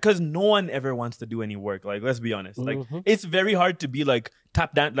 because no one ever wants to do any work, like, let's be honest, like it's very hard to be like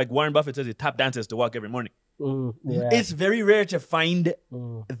tap dance, like Warren Buffett says, it tap dances to walk every morning. Yeah. It's very rare to find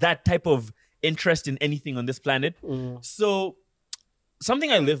that type of interest in anything on this planet. So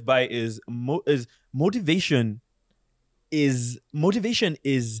something I live by is motivation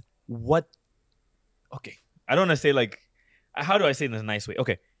is what, okay, I don't want to say like, how do I say it in a nice way?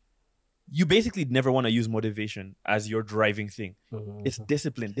 Okay, you basically never want to use motivation as your driving thing. It's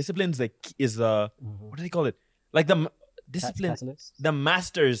discipline. Discipline is the what do they call it? Like the discipline. Catalyst? The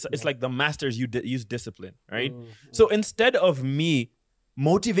masters. It's like the masters use discipline, right? So instead of me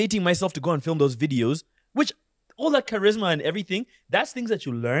motivating myself to go and film those videos, which all that charisma and everything, that's things that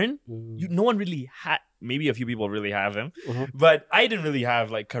you learn. No one really had. Maybe a few people really have them, but I didn't really have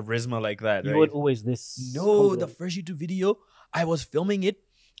like charisma like that. You right? weren't always this. No, confident. the first YouTube video, I was filming it,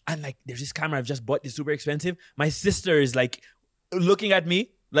 and like, there's this camera I've just bought. It's super expensive. My sister is like looking at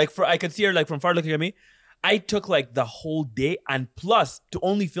me, like I could see her like from far looking at me. I took like the whole day, and plus to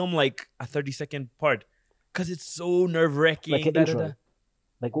only film like a 30-second part, because it's so nerve wracking. Like an intro.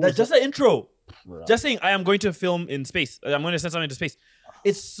 Like what That's was just that? an intro. Right. Just saying, I am going to film in space. I'm going to send something to space.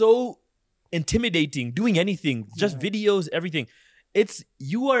 It's so intimidating. Doing anything, just videos, everything.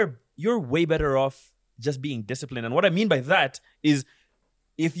 You're way better off just being disciplined. And what I mean by that is,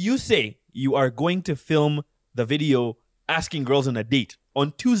 if you say you are going to film the video asking girls on a date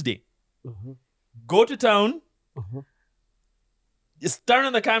on Tuesday, go to town, just turn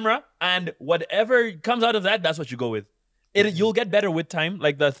on the camera, and whatever comes out of that, that's what you go with. You'll get better with time.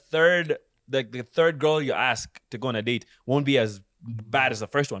 Like the third girl you ask to go on a date won't be as bad as the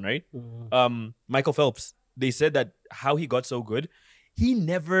first one, right? Michael Phelps, they said that how he got so good, he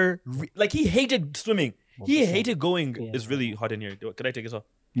never he hated swimming. He hated going. Yeah. It's really hot in here. Could I take this off?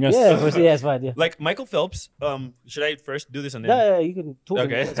 Yes. Yeah, of course, yeah, it's fine. Yeah. Like Michael Phelps. Should I first do this and then? Yeah, you can talk.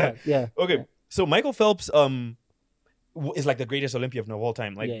 Okay. It's fine. Yeah. Okay. So Michael Phelps is like the greatest Olympian of all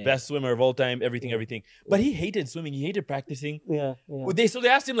time, like best swimmer of all time, everything. But he hated swimming. He hated practicing. Yeah. They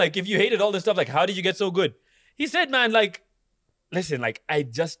asked him, like, if you hated all this stuff, like, how did you get so good? He said, man, like, listen, like, I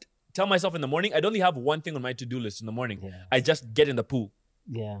just tell myself in the morning, I'd only have one thing on my to-do list in the morning. Yeah. I just get in the pool.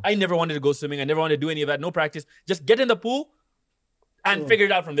 Yeah. I never wanted to go swimming. I never wanted to do any of that. No practice. Just get in the pool and figure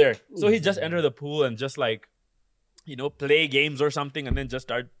it out from there. So he just entered the pool and just like, play games or something, and then just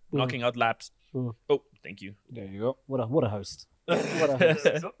start knocking out laps. Oh, thank you. There you go. What a host. What a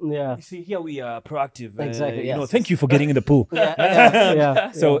host. Yeah. You see, here we are proactive. Exactly, yes. Thank you for getting in the pool.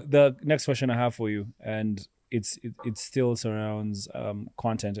 Yeah. So the next question I have for you, and it still surrounds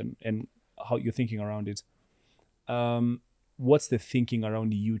content and how you're thinking around it. What's the thinking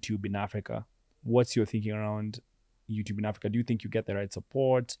around YouTube in Africa? What's your thinking around YouTube in Africa? Do you think you get the right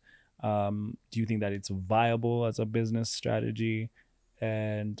support? Do you think that it's viable as a business strategy?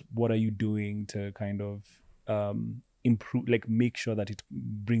 And what are you doing to kind of improve, like make sure that it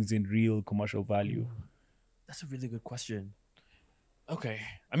brings in real commercial value? That's a really good question. Okay.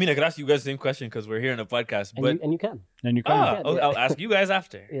 I mean, I could ask you guys the same question because we're here in a podcast, but And you can. And you can. I'll ask you guys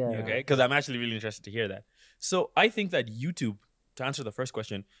after. Yeah. Okay. Because I'm actually really interested to hear that. So I think that YouTube, to answer the first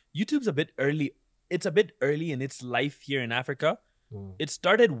question, YouTube's a bit early. It's a bit early in its life here in Africa. It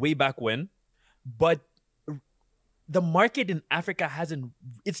started way back when, but the market in Africa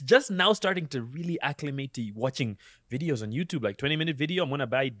it's just now starting to really acclimate to watching videos on YouTube, like 20-minute video. I'm going to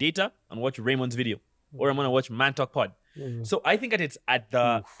buy data and watch Raymond's video, or I'm going to watch Man Talk Pod. So I think that it's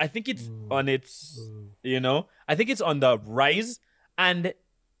I think it's on its, I think it's on the rise. And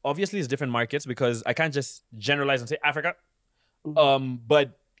obviously it's different markets because I can't just generalize and say Africa.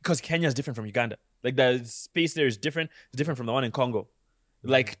 But because Kenya is different from Uganda. Like the space there is different. It's different from the one in Congo.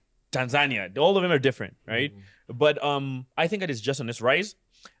 Like Tanzania. All of them are different, right? But I think that it's just on this rise.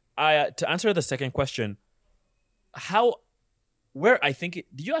 To answer the second question, how where I think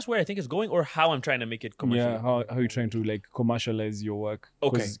did you ask where I think it's going or how I'm trying to make it commercial? Yeah, how are you trying to like commercialize your work?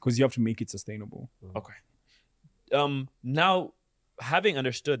 Okay. Because you have to make it sustainable. Okay. Now having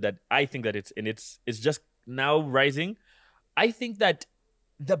understood that, I think that it's just now rising. I think that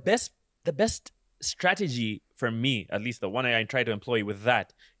the best strategy for me, at least the one I try to employ with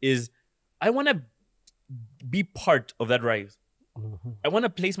that, is I want to be part of that rise. I want to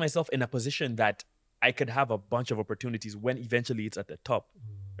place myself in a position that I could have a bunch of opportunities when eventually it's at the top,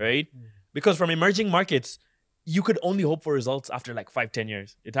 right? Because from emerging markets, you could only hope for results after like 5-10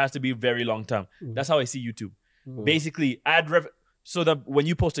 years. It has to be very long term. That's how I see YouTube. Basically, so that when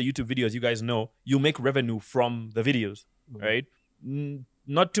you post a YouTube video, as you guys know, you make revenue from the videos, right?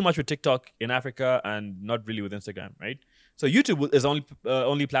 Not too much with TikTok in Africa and not really with Instagram, right? So YouTube is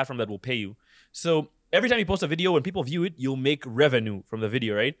only platform that will pay you. So every time you post a video, when people view it, you'll make revenue from the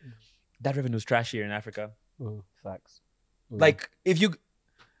video, right? That revenue is trash here in Africa. Facts. Like if you,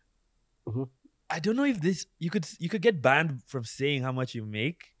 I don't know if this you could get banned from saying how much you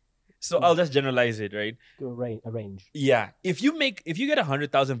make. So I'll just generalize it, right? A range. Yeah. If you get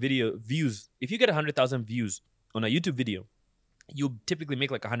 100,000 views, if you get 100,000 views on a YouTube video, you typically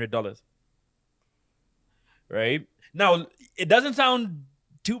make like $100. Right? Now, it doesn't sound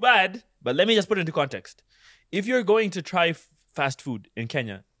too bad, but let me just put it into context. If you're going to try fast food in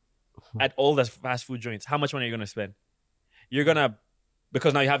Kenya at all the fast food joints, how much money are you going to spend?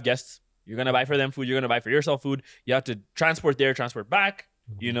 Because now you have guests, you're going to buy for them food, you're going to buy for yourself food, you have to transport there, transport back,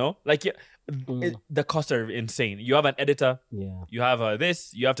 you know? Like, the costs are insane. You have an editor, you have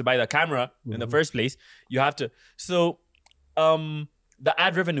this, you have to buy the camera in the first place, you have to... So, the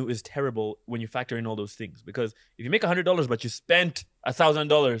ad revenue is terrible when you factor in all those things, because if you make $100 but you spent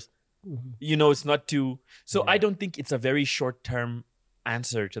 $1,000, you know it's not too. So I don't think it's a very short term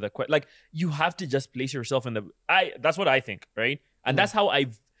answer to the question. Like, you have to just place yourself in the. That's what I think, right? And that's how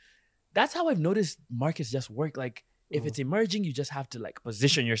I've noticed markets just work. Like, if it's emerging, you just have to like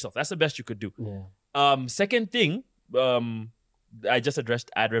position yourself. That's the best you could do. Second thing, I just addressed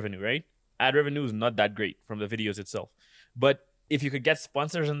ad revenue, right? Ad revenue is not that great from the videos itself. But if you could get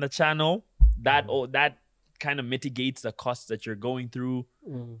sponsors on the channel, that kind of mitigates the costs that you're going through,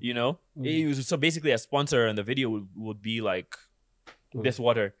 you know? So basically a sponsor on the video would be like this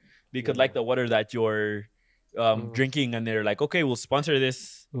water. They could like the water that you're drinking, and they're like, okay, we'll sponsor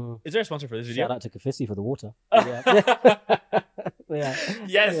this. Is there a sponsor for this video? Shout out to Kafisi for the water.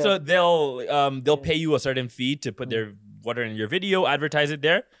 So they'll pay you a certain fee to put their water in your video, advertise it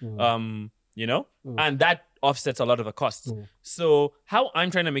there. You know, and that offsets a lot of the costs. So how I'm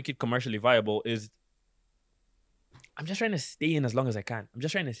trying to make it commercially viable is I'm just trying to stay in as long as I can. I'm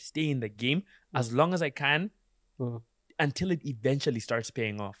just trying to stay in the game as long as I can until it eventually starts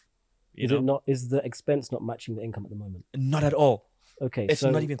paying off. Is the expense not matching the income at the moment? Not at all. Okay, it's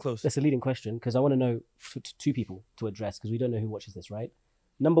not even close. That's a leading question, because I want to know two people to address, because we don't know who watches this, right?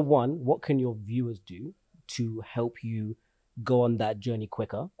 Number one, what can your viewers do to help you go on that journey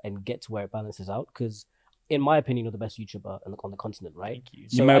quicker and get to where it balances out? Because in my opinion, you're the best YouTuber on the continent, right? Thank you.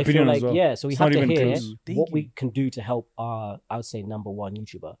 So in my I opinion feel as well. Yeah, so we have to hear what you. we can do to help our, I would say, number one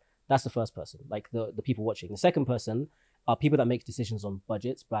YouTuber. That's the first person, like the people watching. The second person are people that make decisions on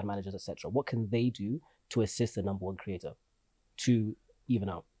budgets, brand managers, etc. What can they do to assist the number one creator to even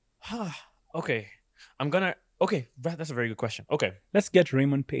out? Okay, that's a very good question. Okay, let's get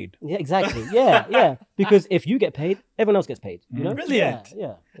Raymond paid. Yeah, exactly. Yeah. Because if you get paid, everyone else gets paid. You know? Brilliant.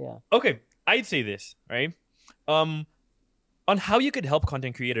 Yeah. Okay, I'd say this, right? On how you could help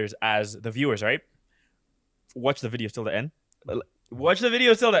content creators as the viewers, right? Watch the video till the end.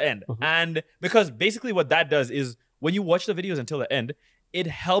 And because basically what that does is when you watch the videos until the end, it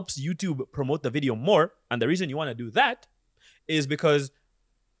helps YouTube promote the video more. And the reason you want to do that is because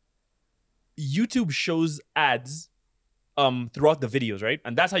YouTube shows ads throughout the videos, right?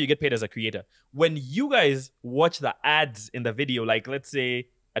 And that's how you get paid as a creator. When you guys watch the ads in the video, like let's say,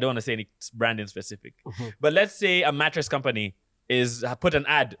 I don't want to say any brand in specific, but let's say a mattress company is put an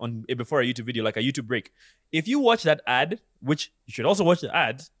ad on before a YouTube video, like a YouTube break. If you watch that ad, which you should also watch the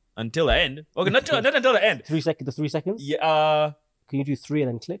ads until the end. Okay, not until the end. 3 seconds. The 3 seconds. Yeah. Can you do 3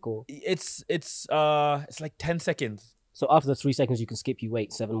 and then click, or? It's like 10 seconds. So after the 3 seconds, you can skip. You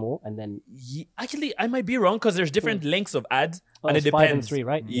wait 7 more, and then. Actually, I might be wrong because there's different lengths of ads, and it it's depends. 5 and 3,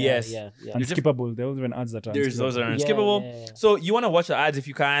 right? Yes. Yeah. Unskippable. There are even ads that are There's those that are Yeah, unskippable. yeah. So you want to watch the ads if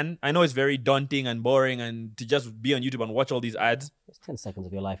you can. I know it's very daunting and boring, and to just be on YouTube and watch all these ads. It's 10 seconds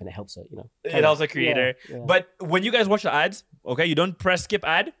of your life, and it helps it. It helps a creator. Yeah. But when you guys watch the ads, okay, you don't press skip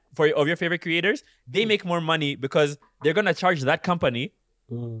ad of your favorite creators. They make more money because they're gonna charge that company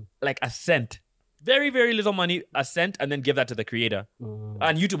like a cent very, very little money, a cent, and then give that to the creator.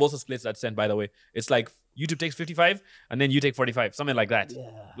 And YouTube also splits that cent, by the way. It's like YouTube takes 55 and then you take 45, something like that.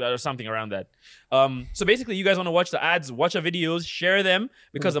 Or something around that. So basically, you guys want to watch the ads, watch our videos, share them,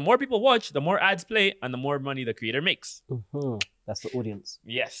 because the more people watch, the more ads play and the more money the creator makes. That's the audience.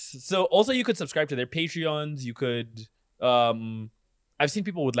 Yes. So also you could subscribe to their Patreons. You could, I've seen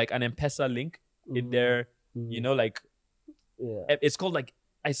people with like an M-Pesa link in their, you know, like, it's called like,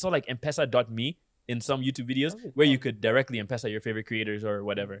 I saw like M-Pesa.me in some YouTube videos where you could directly M-Pesa your favorite creators or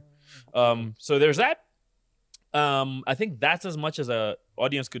whatever. So there's that. I think that's as much as a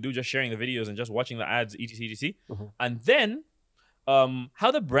audience could do, just sharing the videos and just watching the ads, etc. And then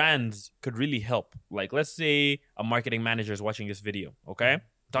how the brands could really help. Like, let's say a marketing manager is watching this video, okay?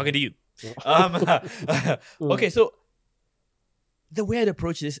 Talking to you. Okay, so the way I'd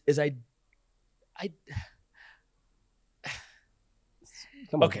approach this is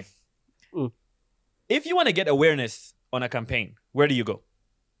Come on. okay. If you want to get awareness on a campaign, where do you go?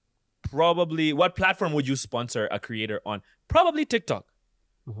 Probably, what platform would you sponsor a creator on? Probably TikTok.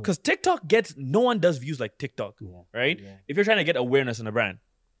 Because TikTok no one does views like TikTok, right? Yeah. If you're trying to get awareness on a brand,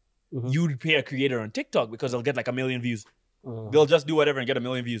 you'd pay a creator on TikTok because they'll get like 1 million views. They'll just do whatever and get 1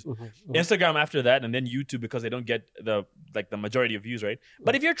 million views. Instagram after that, and then YouTube because they don't get the majority of views, right?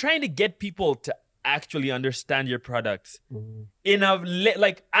 But if you're trying to get people to actually understand your products in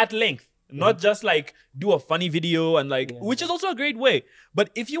at length, not just like do a funny video and which is also a great way. But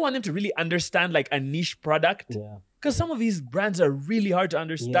if you want them to really understand like a niche product, because some of these brands are really hard to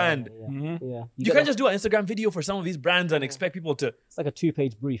understand. You can't just do an Instagram video for some of these brands and expect people to. It's like a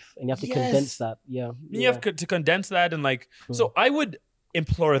 2-page brief, and you have to condense that. You have to condense that and So I would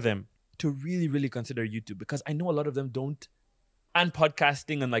implore them to really, really consider YouTube, because I know a lot of them don't. And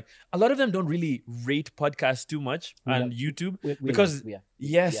podcasting and a lot of them don't really rate podcasts too much on YouTube because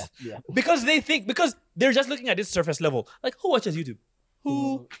because they're just looking at this surface level. Like, who watches YouTube?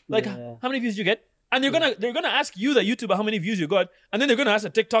 Who how many views you get? And they're gonna ask you, the YouTuber, how many views you got, and then they're gonna ask a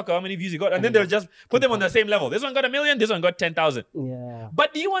TikToker how many views you got, and then they'll just put them on the same level. This one got 1 million, this one got 10,000.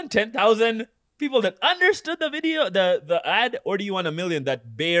 But do you want 10,000 people that understood the video, the ad, or do you want 1 million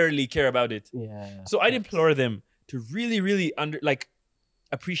that barely care about it? So I'd implore them to really, really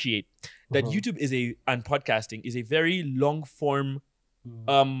appreciate that YouTube and podcasting is a very long form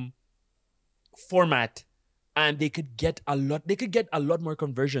format, and they could get a lot more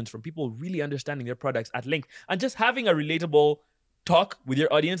conversions from people really understanding their products at length and just having a relatable talk with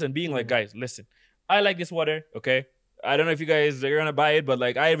your audience and being like, guys, listen, I like this water, okay? I don't know if you guys are gonna buy it, but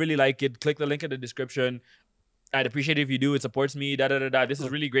I really like it. Click the link in the description. I'd appreciate it if you do. It supports me. This is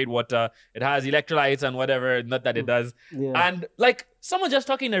really great water. It has electrolytes and whatever. Not that it does. And someone just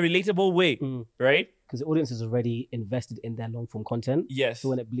talking in a relatable way, right? Because the audience is already invested in their long form content. Yes. So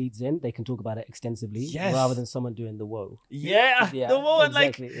when it bleeds in, they can talk about it extensively rather than someone doing the woe. The woe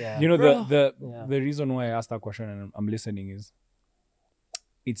exactly, you know, the reason why I asked that question and I'm listening is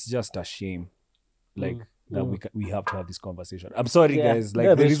it's just a shame. That we have to have this conversation. I'm sorry, guys.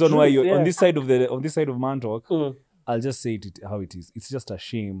 The reason why you're on this side of Man Talk, I'll just say it how it is. It's just a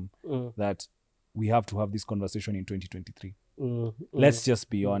shame that we have to have this conversation in 2023. Let's just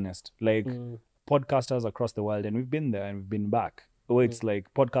be honest. Podcasters across the world, and we've been there and we've been back. It's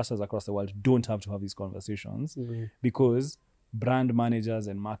podcasters across the world don't have to have these conversations because brand managers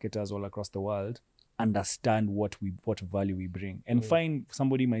and marketers all across the world understand what value we bring. And fine,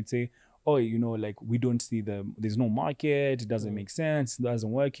 somebody might say, oh, we don't see there's no market, it doesn't make sense, it doesn't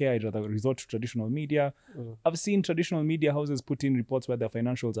work here, I'd rather resort to traditional media. I've seen traditional media houses put in reports where their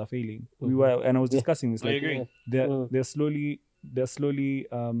financials are failing. I was discussing this. I agree. They're slowly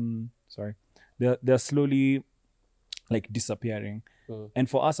disappearing. And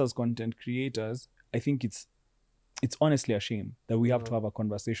for us as content creators, I think it's honestly a shame that we have to have a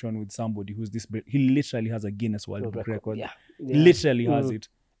conversation with somebody who's he literally has a Guinness World Book record. Literally has it.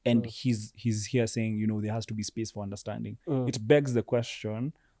 And he's here saying, there has to be space for understanding. It begs the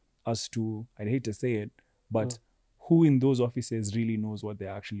question as to, I'd hate to say it, but who in those offices really knows what they're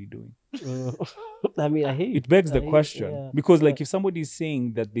actually doing? I mean, it begs the question. Because if somebody is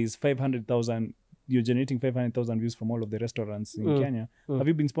saying that there's 500,000, you're generating 500,000 views from all of the restaurants in Kenya, have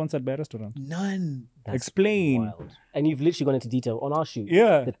you been sponsored by a restaurant? None. Explain. Wild. And you've literally gone into detail on our shoot.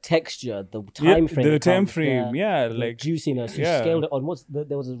 The texture, the time frame. The time frame, the juiciness. You scaled it on.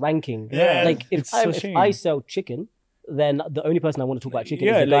 there was a ranking. If I sell chicken, then the only person I want to talk about chicken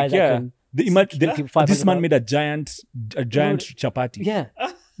is the guy that can... This man made a giant chapati. Yeah.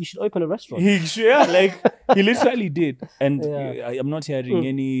 You should open a restaurant. He literally did. And Yeah. I'm not hearing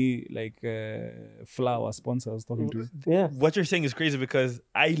any like flower sponsors talking to him. Yeah. What you're saying is crazy because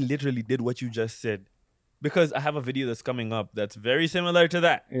I literally did what you just said. Because I have a video that's coming up that's very similar to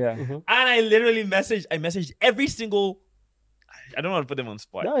that. Yeah. And I literally messaged every single, I don't want to put them on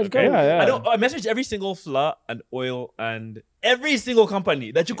spot. No, it's okay? good. Yeah. I messaged every single flour and oil and every single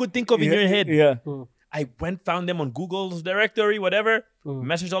company that you could think of in your head. Yeah. I found them on Google's directory, whatever,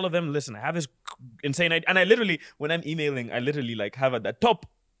 messaged all of them. Listen, I have this insane idea. And I literally, when I'm emailing, I literally like have at the top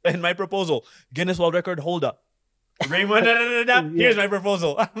in my proposal, Guinness World Record holder. Raymond, here's my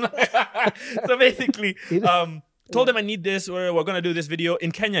proposal. So basically, told them I need this, or we're going to do this video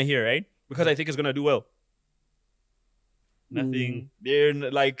in Kenya here, right? Because I think it's going to do well. Nothing. They're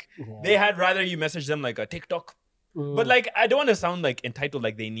like, they had rather you message them like a TikTok. But like, I don't want to sound like entitled,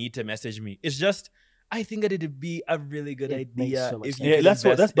 like they need to message me. It's just, I think that it'd be a really good idea so much if sense. you Yeah, could that's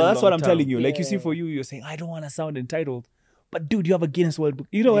invest in what I'm long-term. telling you. Like you see, Yeah. for you, you're saying I don't want to sound entitled, but dude, you have a Guinness World Book.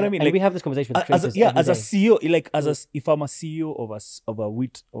 You know what I mean? And Like we have this conversation with as creators a every day. CEO, like if I'm a CEO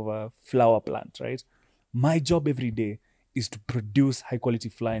of a flower plant, right? My job every day is to produce high quality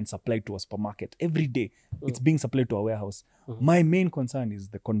flour and supply to a supermarket every day. It's being supplied to a warehouse. My main concern is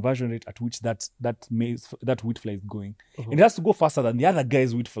the conversion rate at which that wheat flour is going. And it has to go faster than the other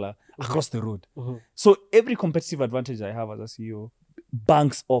guy's wheat flour across the road. So every competitive advantage I have as a CEO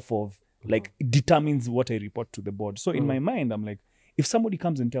banks off of like determines what I report to the board. So in my mind, I'm like, if somebody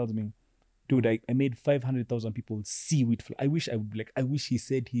comes and tells me, dude, I made 500,000 people see wheat flour. I wish he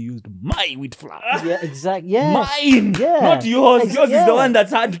said he used my wheat flour. Yeah, exactly. Yeah. Mine, Yeah. not yours. Yours is Yeah. the one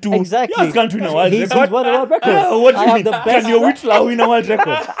that's hard to. Exactly. Yours can't win a world He's record. won a world record. What do I you have mean? the Can best- your wheat flour win a world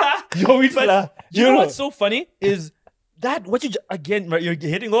record? Your wheat flour. You know what's so funny is that what again, right, you're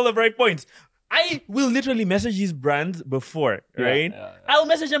hitting all the right points. I will literally message these brands before, right? I'll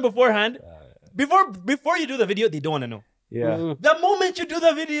message them beforehand. Before you do the video, they don't want to know. Yeah, The moment you do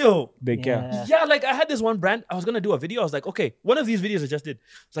the video, they care. yeah, like I had this one brand. I was gonna do a video. I was like, okay, one of these videos I just did.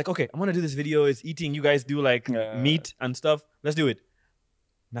 It's like, okay, I'm gonna do this video. It's eating. You guys do like meat and stuff. Let's do it.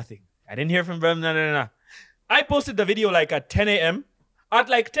 Nothing. I didn't hear from them. No. I posted the video like at 10 a.m. At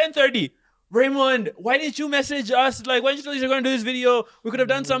like 10:30. Raymond, why didn't you message us? Like, why didn't you tell us you're going to do this video? We could have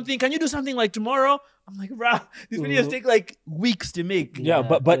done something. Can you do something like tomorrow? I'm like, bro, these videos take like weeks to make. Yeah,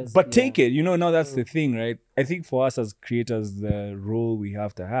 Yeah, but take it. You know, now that's the thing, right? I think for us as creators, the role we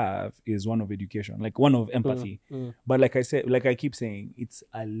have to have is one of education, like one of empathy. But like I said, like I keep saying, it's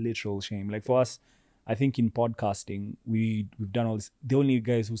a literal shame. Like for us, I think in podcasting, we've done all this. The only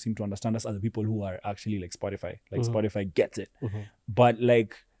guys who seem to understand us are the people who are actually like Spotify. Like Spotify gets it. But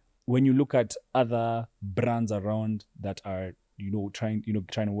like when you look at other brands around that are, trying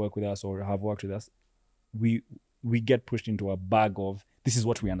to work with us or have worked with us, we get pushed into a bag of this is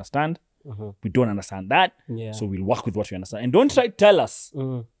what we understand. We don't understand that. Yeah. So we'll work with what we understand. And don't try to tell us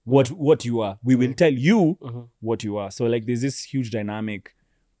what you are. We will tell you what you are. So like there's this huge dynamic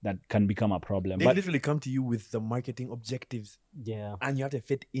that can become a problem. They But literally come to you with the marketing objectives, Yeah. and you have to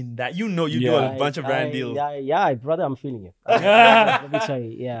fit in that. You do Yeah. a bunch of brand deals. Yeah, brother, I'm feeling it. Let me tell you.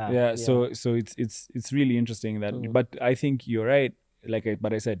 Yeah. so it's really interesting that but I think you're right.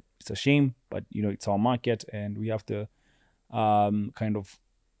 But I said it's a shame, but it's our market and we have to kind of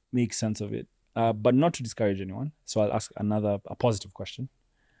make sense of it. But not to discourage anyone. So I'll ask a positive question.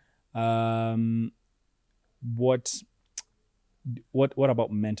 What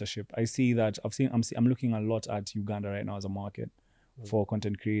about mentorship? I see that I'm looking a lot at Uganda right now as a market for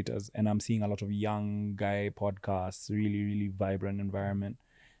content creators, and I'm seeing a lot of young guy podcasts, really, really vibrant environment.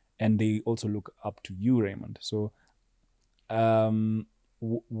 And they also look up to you, Raymond. So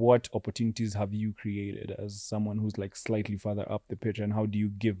what opportunities have you created as someone who's like slightly further up the pitch, and how do you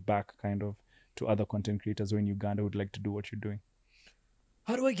give back kind of to other content creators who in Uganda would like to do what you're doing?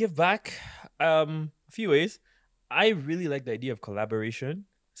 How do I give back? A few ways. I really like the idea of collaboration.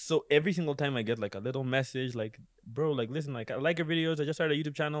 So every single time I get like a little message, like, bro, like, listen, like, I like your videos. I just started a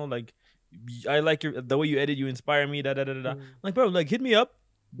YouTube channel. Like, I like the way you edit. You inspire me. Like, bro, like, hit me up.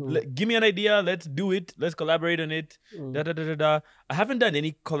 Give me an idea. Let's do it. Let's collaborate on it. I haven't done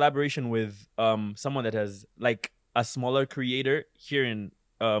any collaboration with someone that has like a smaller creator here in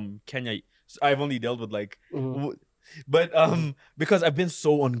Kenya. So I've only dealt with like but because I've been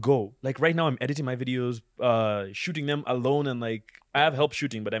so on go. Like right now I'm editing my videos, shooting them alone, and like I have help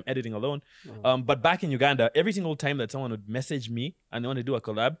shooting, but I'm editing alone. But back in Uganda, every single time that someone would message me and they want to do a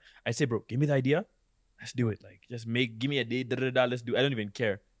collab, I say, bro, give me the idea. Let's do it. Like, just give me a day. Let's do it. I don't even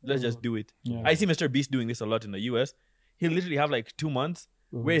care. Let's just do it. Yeah. I see Mr. Beast doing this a lot in the US. He'll literally have like 2 months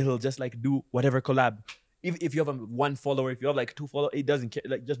where he'll just like do whatever collab. if you have one follower, if you have like 2 followers, it doesn't care.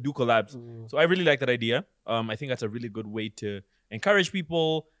 Like just do collabs. So I really like that idea. I think that's a really good way to encourage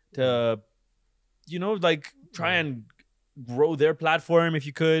people to, like try and grow their platform if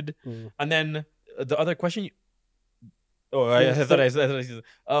you could. And then the other question. I thought I said.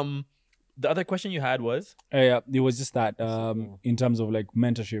 The other question you had was. Yeah, it was just that in terms of like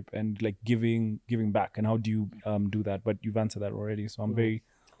mentorship and like giving back, and how do you do that? But you've answered that already, so I'm very.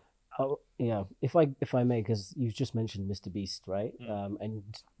 Yeah, if I may, because you just mentioned Mr. Beast, right? And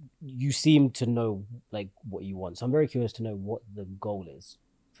you seem to know like what you want. So I'm very curious to know what the goal is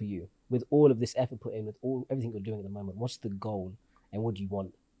for you with all of this effort put in, with everything you're doing at the moment. What's the goal, and what do you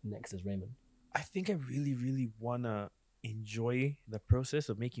want next as Raymond? I think I really, really wanna enjoy the process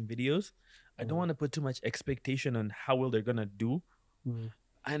of making videos. I don't want to put too much expectation on how well they're gonna do.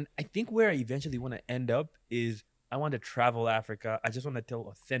 And I think where I eventually want to end up is I want to travel Africa. I just want to tell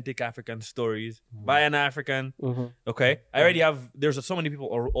authentic African stories by an African. Okay, I already have. There's so many people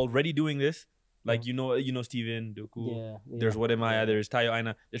already doing this. Like Steven Doku. There's Wademaya. There's Tayo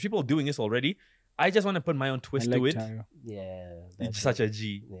Aina. There's people doing this already. I just want to put my own twist to it. Tayo. It's such a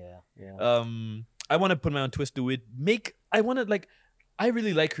G. Yeah. I want to put my own twist to it. I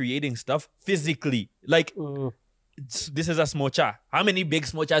really like creating stuff physically. Like. This is a smocha. How many big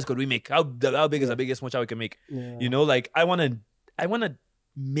smochas could we make? How big is the biggest smocha we can make? I want to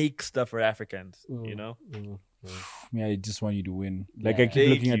make stuff for Africans. Yeah, I just want you to win. Like I keep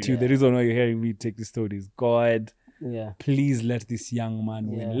looking at you. The reason why you're hearing me take this story is God. Please let this young man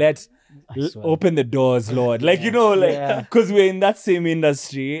win. Let open the doors, Lord. Because we're in that same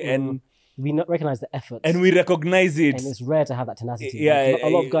industry and. We not recognize the effort, and we recognize it, and it's rare to have that tenacity. Yeah, a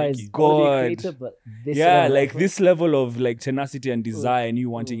lot of guys God, creator, but this this level of like tenacity and desire, and you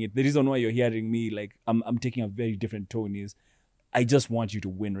wanting it. The reason why you're hearing me, like I'm taking a very different tone, is I just want you to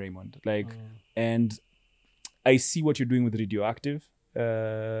win, Raymond. And I see what you're doing with Radioactive,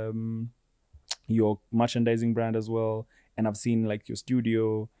 your merchandising brand as well, and I've seen like your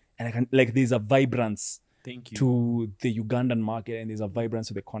studio, and I can there's a vibrance. Thank you. To the Ugandan market, and there's a vibrance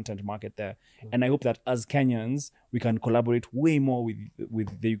to the content market there. And I hope that as Kenyans, we can collaborate way more with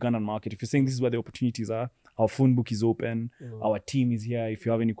the Ugandan market. If you're saying this is where the opportunities are, our phone book is open. Our team is here. If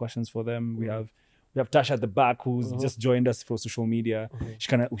you have any questions for them, we have Tasha at the back who's just joined us for social media. She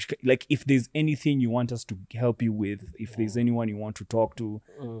can, if there's anything you want us to help you with, if there's anyone you want to talk to,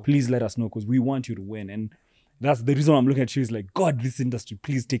 please let us know, because we want you to win. And that's the reason I'm looking at you is like, God, this industry,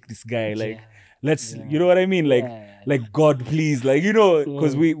 please take this guy. Let's, you know what I mean? God, please,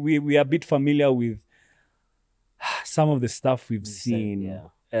 because we are a bit familiar with some of the stuff we've seen.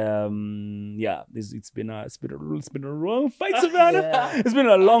 It's been a long fight, Savannah. It's been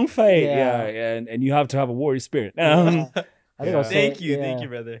a long fight. And you have to have a warrior spirit. Thank you,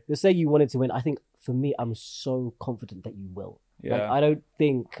 brother. You say you wanted to win. I think for me, I'm so confident that you will. I don't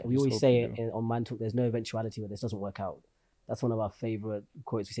think we always say it on Man Talk. There's no eventuality where this doesn't work out. That's one of our favorite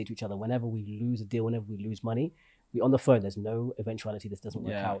quotes we say to each other. Whenever we lose a deal, whenever we lose money, we on the phone. There's no eventuality. This doesn't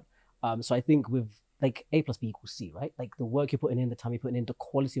work out. So I think with A plus B equals C, right? Like the work you're putting in, the time you're putting in, the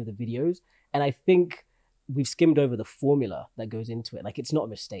quality of the videos, and I think we've skimmed over the formula that goes into it. Like it's not a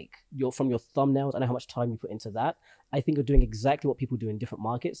mistake. From your thumbnails, I know how much time you put into that. I think you're doing exactly what people do in different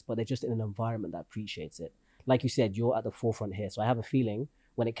markets, but they're just in an environment that appreciates it. Like you said, you're at the forefront here. So I have a feeling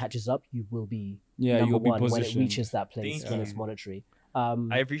when it catches up, you will be number one when it reaches that place, when it's monetary.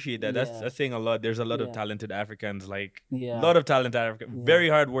 I appreciate that. That's saying a lot. There's a lot of talented Africans, a lot of talented Africans, very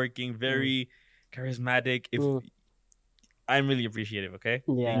hardworking, very charismatic. I'm really appreciative. Okay,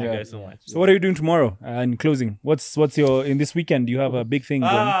 thank you guys so much. So, what are you doing tomorrow? In closing, what's your in this weekend? Do you have a big thing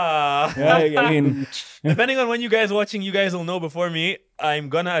going? Depending on when you guys watching, you guys will know before me. I'm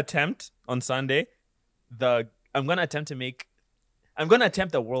gonna attempt on Sunday. I'm gonna attempt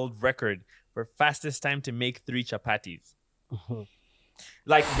the world record for fastest time to make 3 chapatis.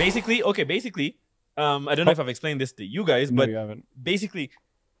 Basically, I don't know if I've explained this to you guys, but basically,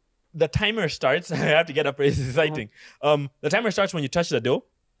 the timer starts. I have to get up. It's exciting. The timer starts when you touch the dough,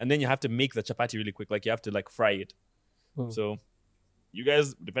 and then you have to make the chapati really quick. You have to fry it. So, you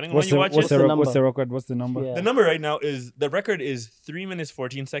guys, depending on when you watch what's the record? What's the number? Yeah. The number right now is 3 minutes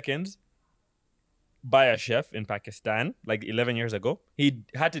 14 seconds. By a chef in Pakistan, 11 years ago. He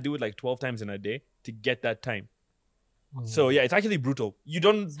had to do it 12 times in a day to get that time. So yeah, it's actually brutal. You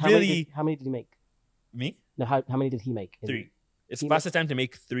don't How many did he make? Me? No, how many did he make? 3. It's fastest time to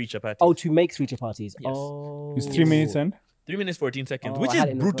make 3 chapatis. Oh, to make 3 chapatis. Yes. Oh. It's 3 minutes and 3 minutes 14 seconds, which is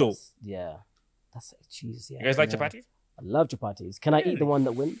brutal. Yeah. That's Jesus. Yeah. You guys like chapatis? I love chapatis. Can I eat the one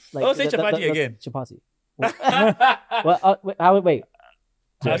that wins? Say chapati again. Chapati. Wait.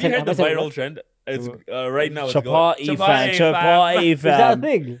 Have you heard the viral trend? It's right now. It's Chapati going. fan, Chapati Is that a fan.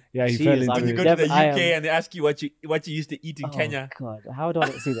 thing? Yeah, he Jesus, fell When into you it. go to the UK I am- and they ask you what you used to eat in Kenya. God, how do I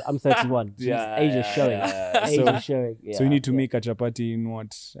not see that? I'm 31. Yeah, Age is yeah, showing. yeah. Age So- is showing. Yeah, So you need to yeah. make a chapati in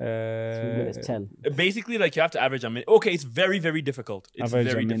what? 3 minutes 10. Basically, like you have to average a minute. Okay, it's very, very difficult. It's Average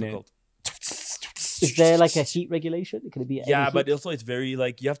a very minute. difficult. Is there like a heat regulation? Can it be? Yeah, any but heat? also it's very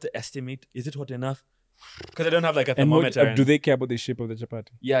like you have to estimate. Is it hot enough? Because I don't have like a And what, thermometer. do they care about the shape of the chapati?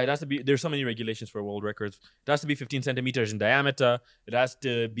 Yeah, it has to be. There's so many regulations for world records. It has to be 15 centimeters in diameter. It has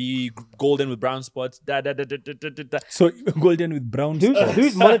to be golden with brown spots. So golden with brown spots.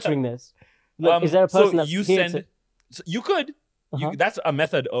 Who's monitoring this? Look, is there a person so that's you here send? So you could. Uh-huh. That's a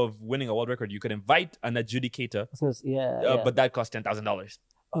method of winning a world record. You could invite an adjudicator, Yeah. but that costs $10,000.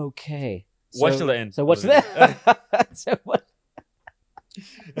 Okay. Watch till the end. So what's of the there? So what?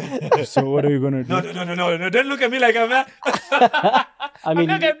 So what are you gonna do? No! Don't look at me like I'm. I mean,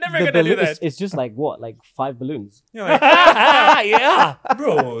 I'm never the gonna do balloon- that. It's just like what, like 5 balloons. You're like, Yeah.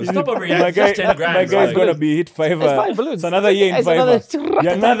 bro, stop My overreacting. guy, Just 10 grand. my guy's Like, gonna be hit five. It's 5 balloons. It's another year in It's five. another-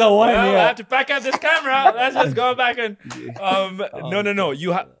 Yeah, another one. well, I Yeah. have to pack up this camera. Let's just go back and. No.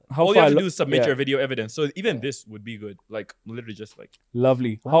 You have. How All you far have to lo- do is submit yeah. your video evidence. So even this would be good. Like literally just like.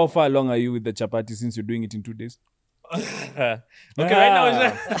 Lovely. How far along are you with the chapati since you're doing it in 2 days? Okay, right now it's.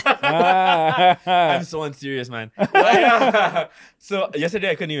 I'm I'm so unserious, man. Like, so yesterday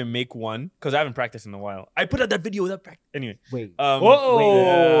I couldn't even make one because I haven't practiced in a while. I put out that video without practice. Anyway. Wait.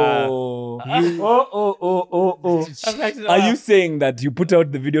 Oh. I'm practicing Are you saying that you put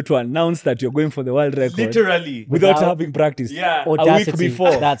out the video to announce that you're going for the world record literally? without Without- having practiced? Yeah. Audacity.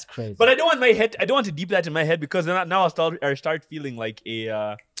 before. That's crazy. But I don't want my head. I don't want to deep that in my head because then now I start feeling like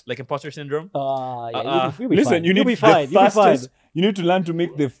a like imposter syndrome. You'll be Listen, fine. you You'll need be fine. the You'll be fine. fastest. You need to learn to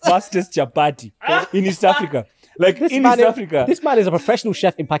make the fastest chapati in East Africa. Like This in man East is- Africa, This man is a professional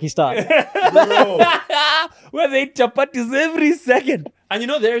chef in Pakistan. where they eat chapatis every second. And you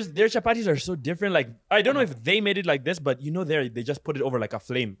know, their chapatis are so different. Like I don't know if they made it like this, but you know, they just put it over like a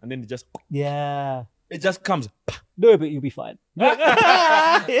flame, and then Yeah. it just comes. No, but you'll be fine.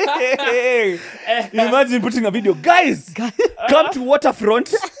 Imagine putting a video, guys, come to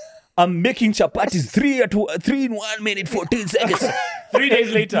waterfront. I'm making chapatis 3 in 1 minute 14 seconds. 3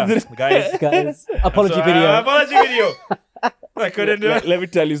 days later, guys. Guys, apology So, video. Apology video. I couldn't do it. Let me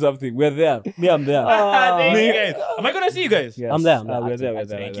tell you something. We're there. Me, I'm there. Thank you guys. Am I gonna see you guys? Yes. I'm there, I'm there. We're there. We're Active,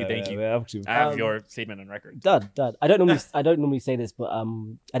 there. Thank you, we're thank there, you. We're active. I have your statement on record. Done. I don't normally say this, but I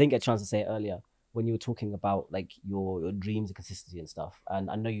didn't get a chance to say it earlier when you were talking about like your dreams and consistency and stuff. And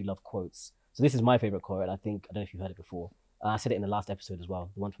I know you love quotes. So this is my favorite quote, and I don't know if you've heard it before. I said it in the last episode as well,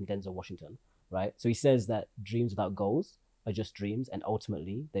 the one from Denzel Washington, right? So he says that dreams without goals are just dreams, and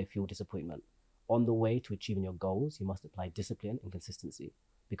ultimately they fuel disappointment. On the way to achieving your goals, you must apply discipline and consistency,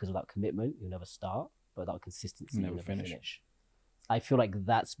 because without commitment, you'll never start, but without consistency, Never you'll never finish. finish. I feel like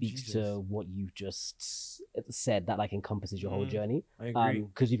that speaks Jesus. to what you just said, that like encompasses your whole journey. I agree.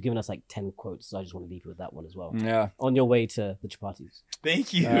 Because you've given us like 10 quotes, so I just want to leave you with that one as well. Yeah. On your way to the chapatis.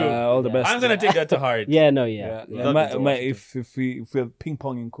 Thank you. All the Yeah. best. I'm gonna take that to heart. Yeah, no, Yeah. yeah. Love Denzel If we're ping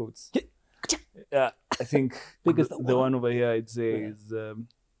ponging quotes, yeah, I think Biggest the one over here it says,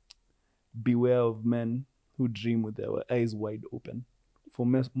 "Beware of men who dream with their eyes wide open. For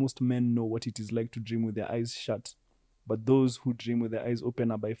most men know what it is like to dream with their eyes shut, but those who dream with their eyes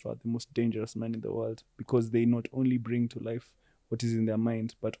open are by far the most dangerous men in the world, because they not only bring to life what is in their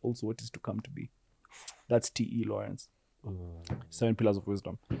mind, but also what is to come to be." That's T.E. Lawrence. 7 Pillars of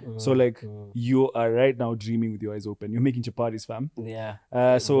Wisdom. So like you are right now dreaming with your eyes open. You're making chapatis, fam. Yeah.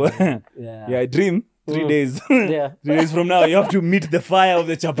 So Yeah. yeah, I dream 3 days. Yeah. 3 days from now, you have to meet the fire of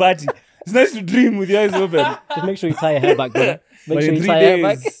the chapati. It's nice to dream with your eyes open. Just make sure you tie your hair back, brother. Make But sure in you 3 tie your hair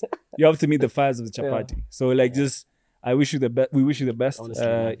back. days, you have to meet the fires of the chapati. So like just, I wish you the best. We wish you the best Honestly,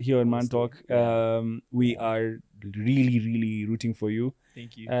 man. here on Man Honestly. Talk. We are really, really rooting for you.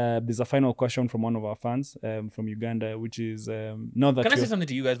 Thank you. There's a final question from one of our fans from Uganda, which is now that Can I say you're- something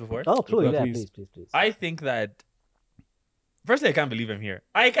to you guys before? Oh, please, yeah, Please. please. I think that. Firstly, I can't believe I'm here.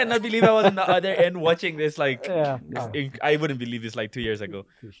 I cannot believe I was on the other end watching this. Like, Yeah. I wouldn't believe this like 2 years ago.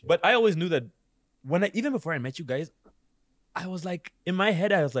 Appreciate But I always knew that even before I met you guys, I was like, in my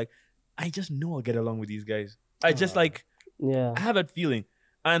head, I was like, I just know I'll get along with these guys. I just like, Yeah. I have that feeling.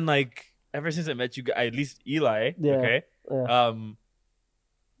 And like, ever since I met you guys, at least Eli, Yeah. okay? Yeah.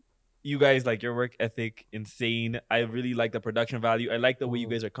 You guys, like your work ethic, insane. I really like the production value. I like the way you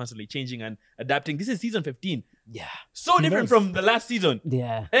guys are constantly changing and adapting. This is season 15. Yeah. So different Nice. from the last season.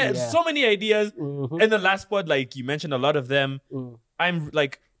 Yeah. So many ideas. Mhm. And the last pod, like you mentioned a lot of them. Mm. I'm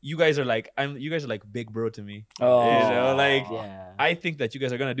like, you guys are like big bro to me. Oh. You know, like Yeah. I think that you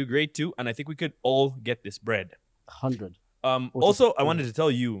guys are gonna do great too, and I think we could all get this bread. 100. Also, I wanted to tell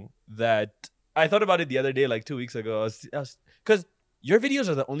you that I thought about it the other day, like 2 weeks ago. Because your videos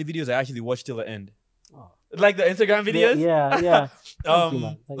are the only videos I actually watch till the end. Oh. Like the Instagram videos. Yeah. Thank you,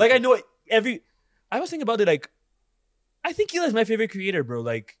 man. Thank Like you. I know I was thinking about it. Like, I think Hila is my favorite creator, bro.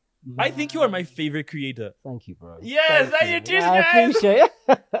 Like, I think you are my favorite creator. Thank you, bro. Yes, Thank that you. you teach, I guys. appreciate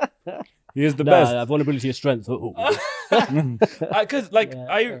it. He is the Nah, best. vulnerability is strength. Oh. Because like Yeah.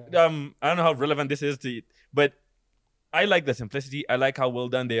 I don't know how relevant this is to you, but I like the simplicity. I like how well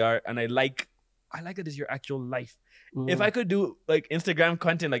done they are, and I like that it's your actual life. If I could do like Instagram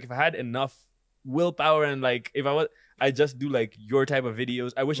content, like if I had enough willpower and like if I just do like your type of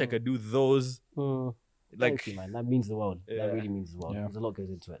videos. I wish I could do those. Like, Thank you, man. That means the world. Yeah. That really means the world. Yeah. There's a lot goes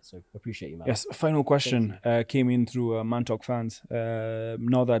into it, so appreciate you, man. Yes, final question came in through Mantalk fans.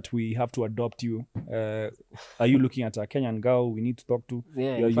 Now that we have to adopt you, are you looking at a Kenyan girl we need to talk to?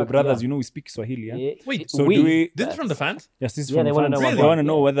 Yeah, your in fact, brothers, yeah. you know, we speak Swahili. Yeah? wait, So do we? this is from the fans? Yes, this is Yeah, from they the wanna fans. know about They want to that.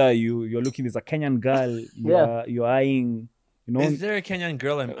 know whether you're looking. There's a Kenyan girl you're eyeing. You know, Is there a Kenyan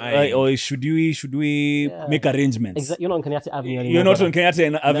girl I'm eyeing? or should we Yeah. make arrangements? You're not on Kenyatta Avenue anymore. You're not brother. on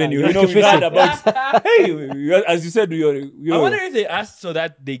Kenyatta Avenue. you're You know, we fishing. heard about. Hey, as you said, I you're wonder if they asked so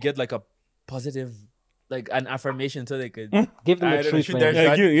that they get like a positive, like an affirmation, so they could Give them I the don't know, truth, shoot man. their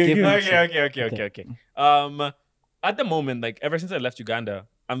shot. give them the Okay. At the moment, like ever since I left Uganda,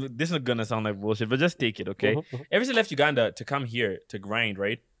 this is gonna sound like bullshit, but just take it, okay? Ever since I left Uganda to come here to grind,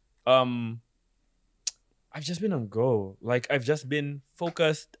 right? I've just been on go. Like I've just been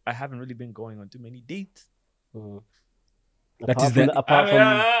focused. I haven't really been going on too many dates. Apart is from, the- apart from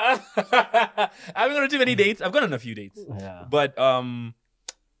I haven't gone on too many dates. I've gone on a few dates. yeah. But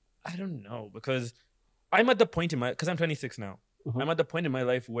I don't know because I'm at the point in my because I'm 26 now. Mhm. I'm at the point in my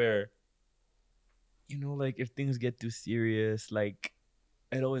life where, you know, like if things get too serious, like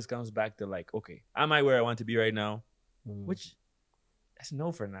it always comes back to like, okay, am I where I want to be right now? Which that's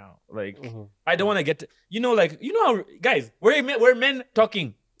no for now. Like I don't want to get to, like how guys we're men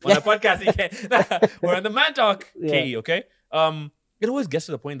talking on a podcast. We're on the man talk. Yeah. KE, okay. It always gets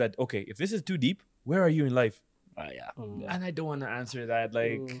to the point that okay, if this is too deep, where are you in life? And I don't want to answer that.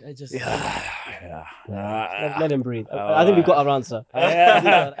 Like I just Let him breathe. I think we got our answer.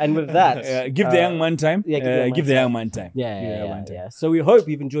 And with that, give the young man time. yeah, Give the young man time. yeah. So we hope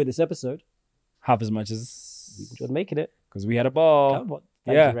you've enjoyed this episode. Half as much as We enjoyed making it. because we had a ball.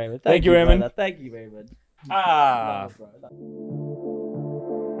 Thank Yeah. you, Raymond. Thank you, Raymond. brother. Thank you, Raymond. ah. No, bro.